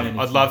 I'd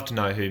Department. love to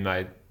know who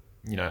made,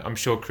 I'm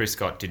sure Chris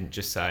Scott didn't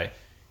just say,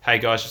 hey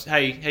guys, how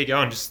you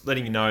going? Just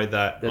letting you know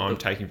that I'm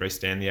taking Reece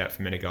Stanley out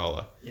for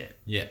Menegola. Yeah.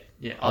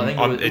 I think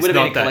it It's would have been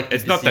not a that collective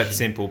it's not that decision.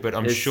 simple, but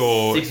I'm There's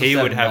sure 6 or he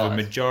would 7 have a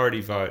guys.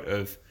 majority vote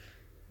of,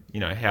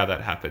 how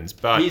that happens.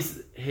 But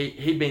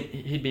He'd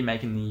been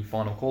making the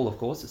final call, of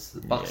course. It's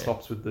the buck Yeah.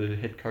 stops with the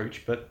head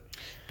coach, but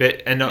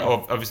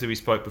obviously we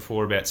spoke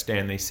before about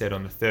Stanley said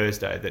on the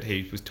Thursday that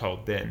he was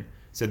told then.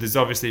 So there's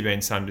obviously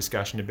been some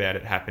discussion about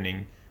it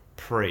happening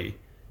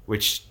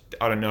which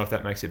I don't know if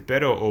that makes it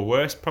better or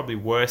worse. Probably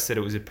worse that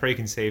it was a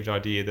preconceived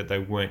idea that they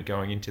weren't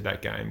going into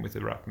that game with the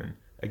ruckman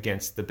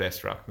against the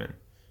best ruckman.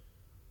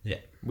 Yeah.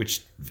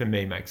 Which for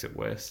me makes it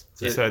worse.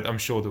 Yeah. So I'm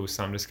sure there was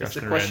some it's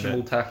discussion a around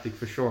questionable that. tactic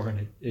for sure,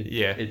 and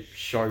it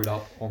showed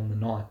up on the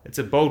night. It's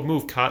a bold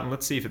move, Carton.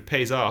 Let's see if it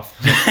pays off.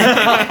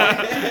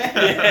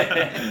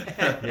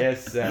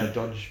 Yes,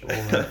 dodge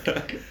ball.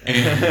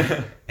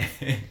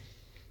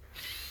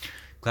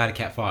 Glad a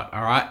cat fight.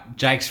 All right.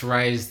 Jake's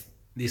raised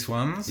this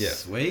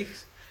this week.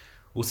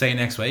 We'll see you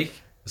next week.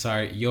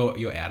 So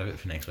you're out of it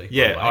for next week.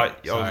 Yeah, by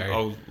the way.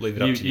 I'll leave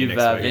it up to you You've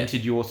next week.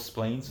 vented your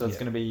spleen, so it's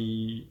going to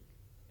be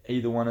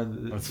either one of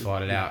the Let's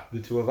fight it out. the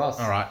two of us.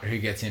 All right. Who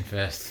gets in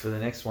first? For the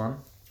next one,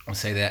 I'll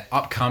see that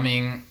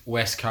upcoming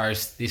West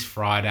Coast this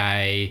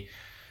Friday.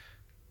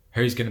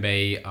 Who's going to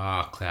be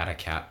our Clouder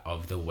Cat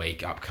of the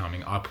week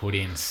upcoming? I put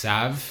in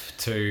Sav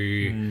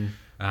to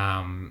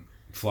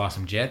fly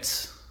some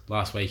jets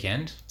last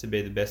weekend. To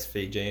be the best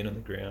Fijian on the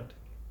ground.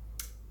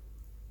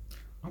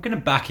 I'm going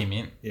to back him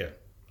in. Yeah.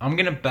 I'm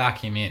going to back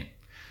him in.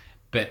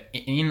 But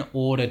in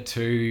order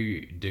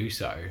to do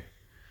so,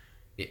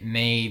 it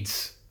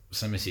needs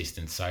some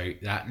assistance. So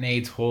that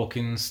needs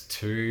Hawkins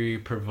to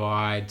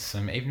provide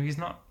some, even if he's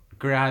not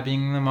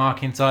grabbing the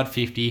mark inside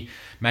 50,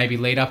 maybe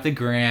lead up the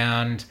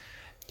ground.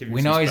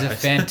 We know he's a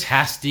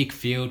fantastic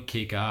field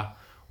kicker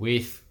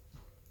with,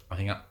 I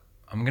think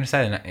I'm going to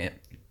say the name,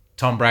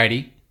 Tom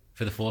Brady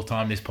for the fourth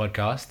time this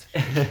podcast.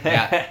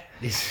 Out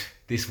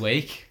this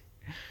week,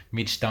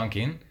 Mitch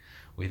Duncan.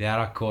 Without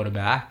our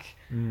quarterback,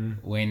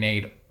 we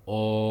need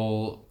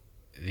all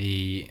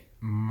the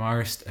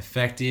most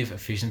effective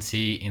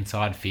efficiency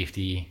inside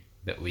 50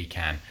 that we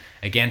can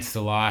against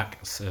the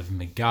likes of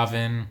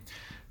McGovern.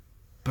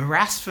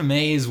 Barras for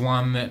me is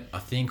one that I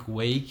think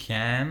we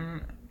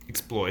can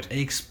exploit.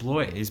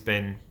 He's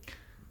been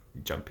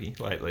jumpy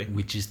lately,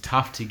 which is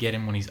tough to get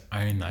him on his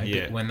own though.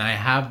 Yeah. But when they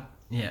have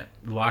the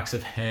likes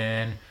of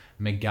Hearn,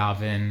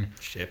 McGovern,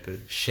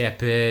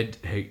 Shepherd,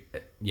 who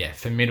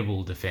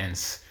formidable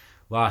defence.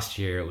 Last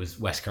year it was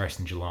West Coast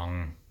and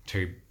Geelong,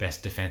 two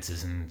best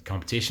defences in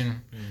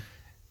competition.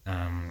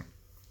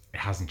 It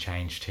hasn't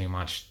changed too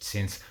much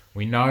since.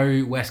 We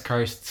know West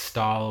Coast's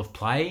style of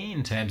play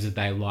in terms of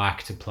they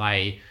like to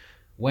play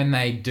when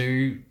they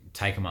do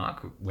take a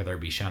mark, whether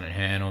it be Shannon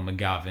Hearn or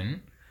McGovern,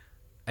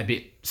 a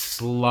bit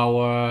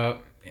slower,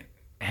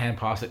 hand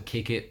pass it,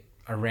 kick it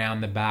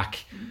around the back.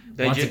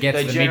 Once it gets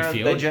to the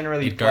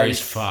midfield, it goes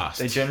fast.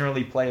 They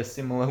generally play a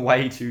similar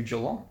way to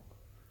Geelong.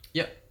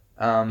 Yep.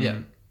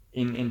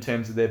 In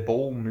terms of their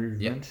ball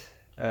movement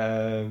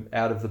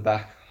out of the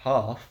back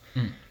half.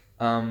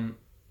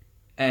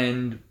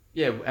 And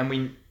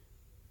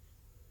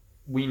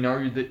we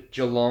know that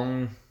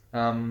Geelong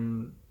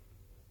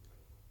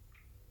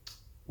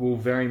will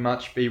very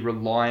much be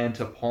reliant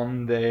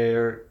upon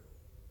their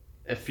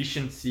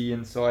efficiency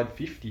inside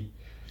 50.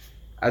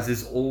 As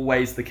is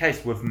always the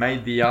case. We've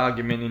made the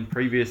argument in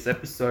previous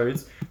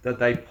episodes that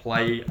they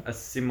play a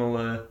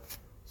similar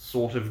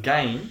sort of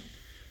game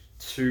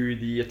to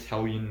the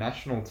Italian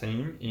national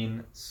team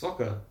in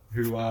soccer,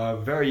 who are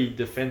very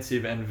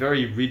defensive and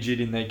very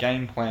rigid in their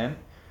game plan,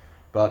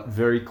 but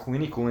very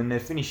clinical in their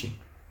finishing.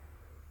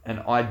 And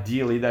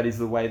ideally, that is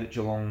the way that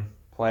Geelong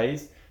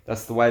plays.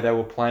 That's the way they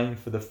were playing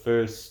for the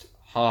first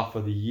half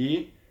of the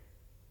year.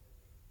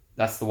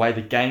 That's the way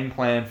the game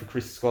plan for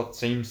Chris Scott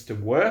seems to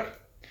work.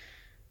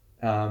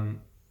 All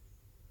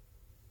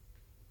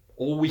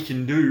we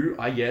can do,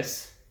 I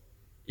guess,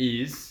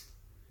 is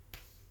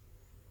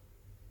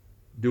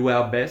do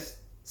our best,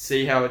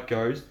 see how it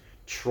goes,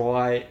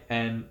 try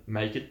and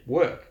make it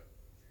work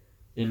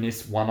in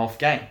this one-off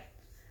game.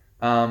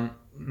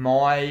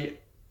 My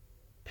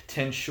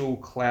potential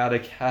Clouder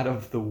Cat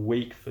of the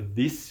week for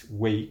this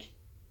week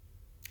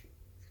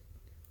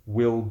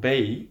will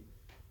be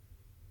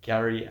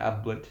Gary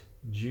Ablett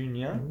Jr.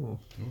 Ooh.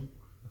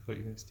 I thought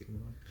you were going to stick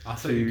him on. I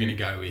thought you were going to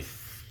go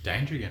with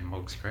Danger again,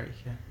 Moggs Creek.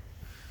 Yeah.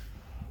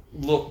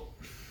 Look,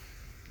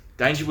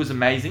 Danger was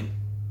amazing.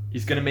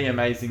 He's going to be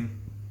amazing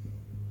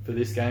for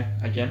this game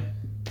again.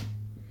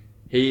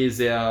 He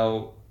is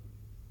our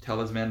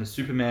talisman, the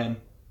Superman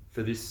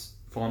for this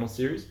final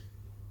series.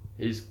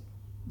 He's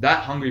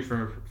that hungry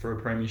for a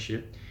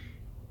premiership.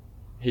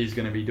 He's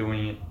going to be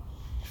doing it.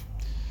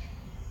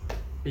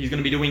 He's going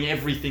to be doing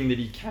everything that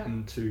he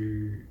can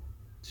to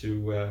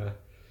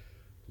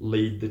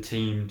lead the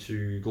team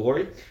to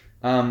glory.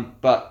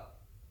 But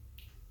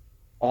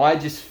I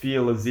just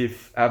feel as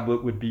if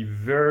Ablett would be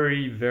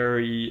very,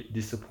 very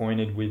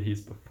disappointed with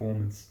his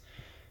performance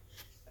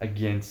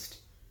against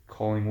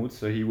Collingwood,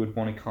 so he would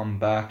want to come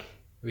back.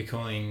 Are we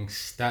calling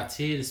stats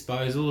here?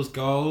 Disposals,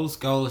 goals,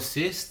 goal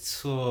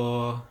assists,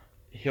 or...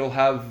 He'll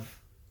have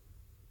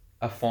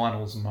a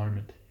finals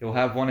moment. He'll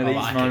have one of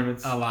these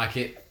moments. I like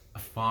it. A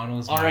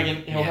finals moment. I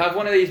reckon he'll have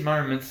one of these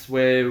moments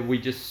where we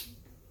just...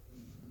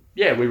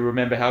 we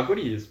remember how good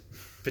he is.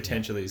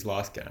 Potentially his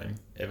last game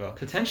ever.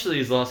 Potentially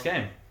his last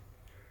game.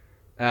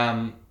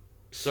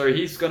 So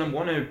he's going to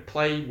want to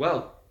play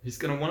well. He's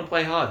going to want to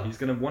play hard. He's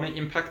going to want to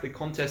impact the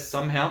contest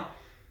somehow.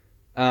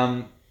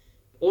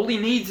 All he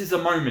needs is a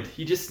moment.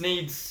 He just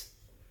needs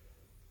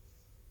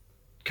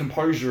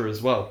composure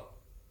as well.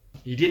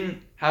 He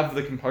didn't have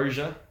the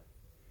composure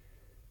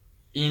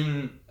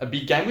in a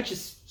big game, which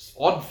is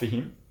odd for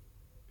him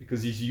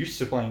because he's used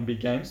to playing big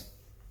games.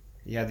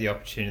 He had the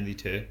opportunity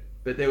to.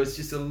 But there was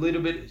just a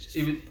little bit...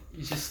 He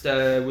just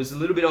was a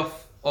little bit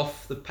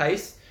off the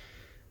pace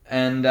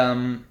and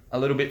a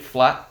little bit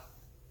flat.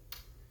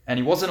 And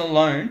he wasn't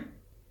alone,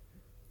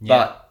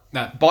 but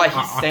by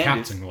his standards... Our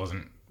captain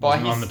wasn't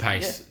on the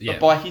pace. Yeah.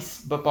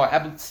 But by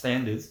Abbott's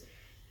standards,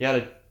 he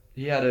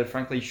had a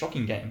frankly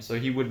shocking game. So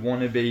he would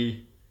want to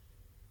be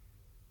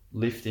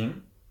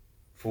lifting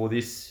for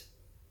this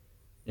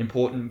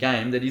important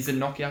game that is a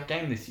knockout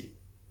game this year.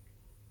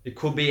 it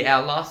could be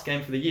our last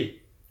game for the year.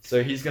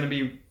 So he's going to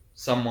be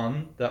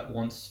someone that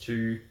wants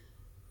to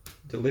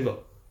deliver.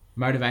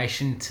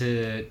 Motivation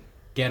to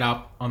get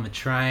up on the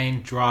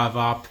train, drive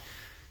up.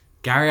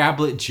 Gary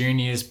Ablett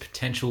Jr.'s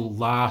potential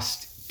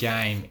last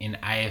game in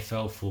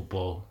AFL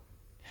football.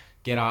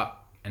 Get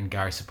up and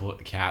go support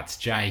the Cats.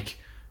 Jake,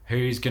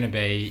 who's going to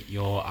be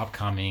your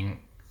upcoming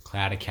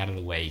Clouder Cat of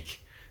the Week?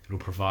 It'll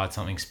provide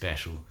something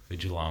special for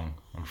Geelong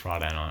on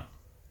Friday night.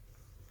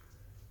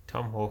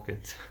 Tom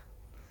Hawkins.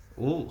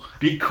 Ooh,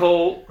 big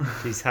call.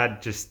 He's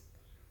had just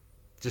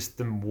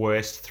the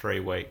worst 3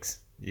 weeks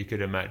you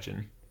could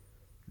imagine.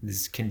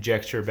 There's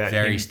conjecture about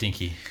Very him,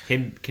 stinky.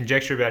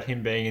 conjecture about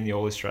him being in the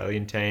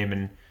All-Australian team,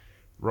 and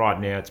right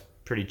now it's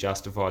pretty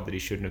justified that he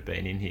shouldn't have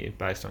been in here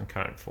based on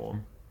current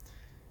form.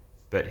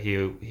 But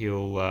he'll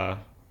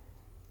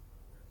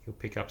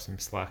pick up some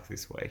slack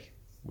this week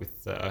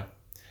with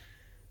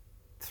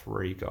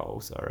 3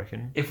 goals, I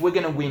reckon. If we're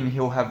going to win,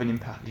 he'll have an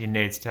impact. He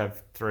needs to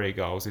have 3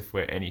 goals if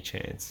we're any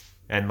chance.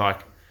 And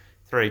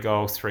 3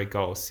 goals, 3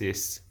 goal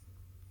assists,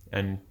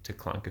 and to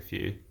clunk a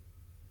few.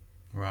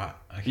 Right,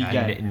 Big okay.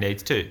 game. It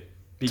needs to.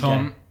 Big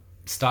Tom, game.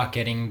 start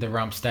getting the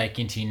rump steak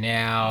into you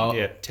now.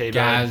 Yeah, T-bone.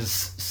 Gaz,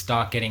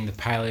 start getting the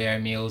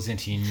paleo meals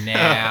into you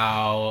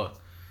now.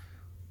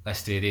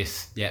 Let's do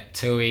this. Yep,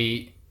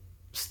 Tui,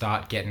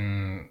 start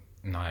getting...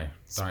 No,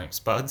 don't.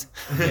 Spuds.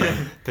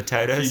 Yeah.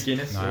 Potatoes. Few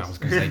Guinness. No, I was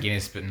going to say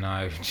Guinness, but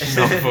no.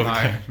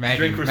 Not Maybe,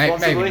 Drink maybe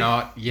responsibly.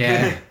 not.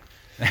 Yeah.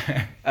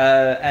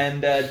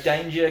 And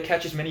Danger,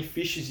 catch as many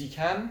fish as you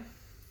can.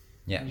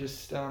 Yeah. And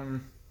just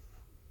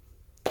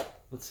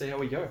let's see how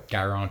we go.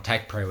 Go on,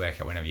 take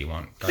pre-workout whenever you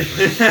want. Go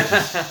for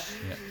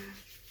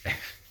it.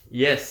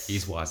 Yes.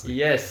 Use wisely.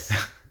 Yes.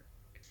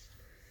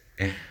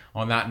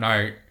 On that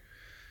note,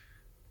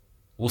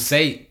 we'll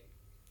see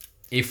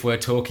if we're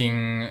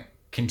talking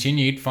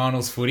continued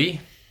finals footy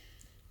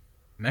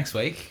next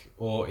week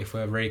or if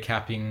we're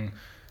recapping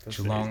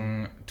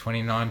Geelong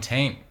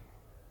 2019.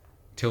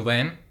 Till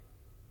then,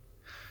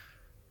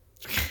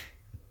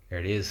 here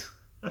it is.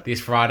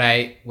 This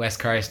Friday, West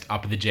Coast,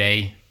 up at the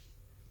G.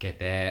 Get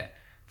there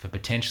for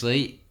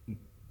potentially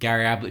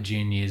Gary Ablett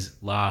Jr.'s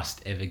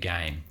last ever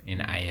game in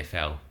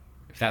AFL.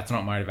 If that's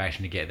not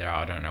motivation to get there,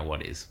 I don't know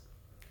what is.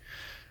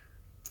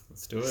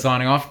 Let's do it.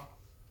 Signing off,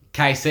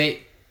 KC,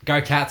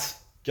 go Cats.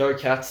 Go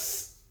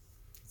Cats.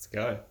 Let's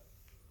go.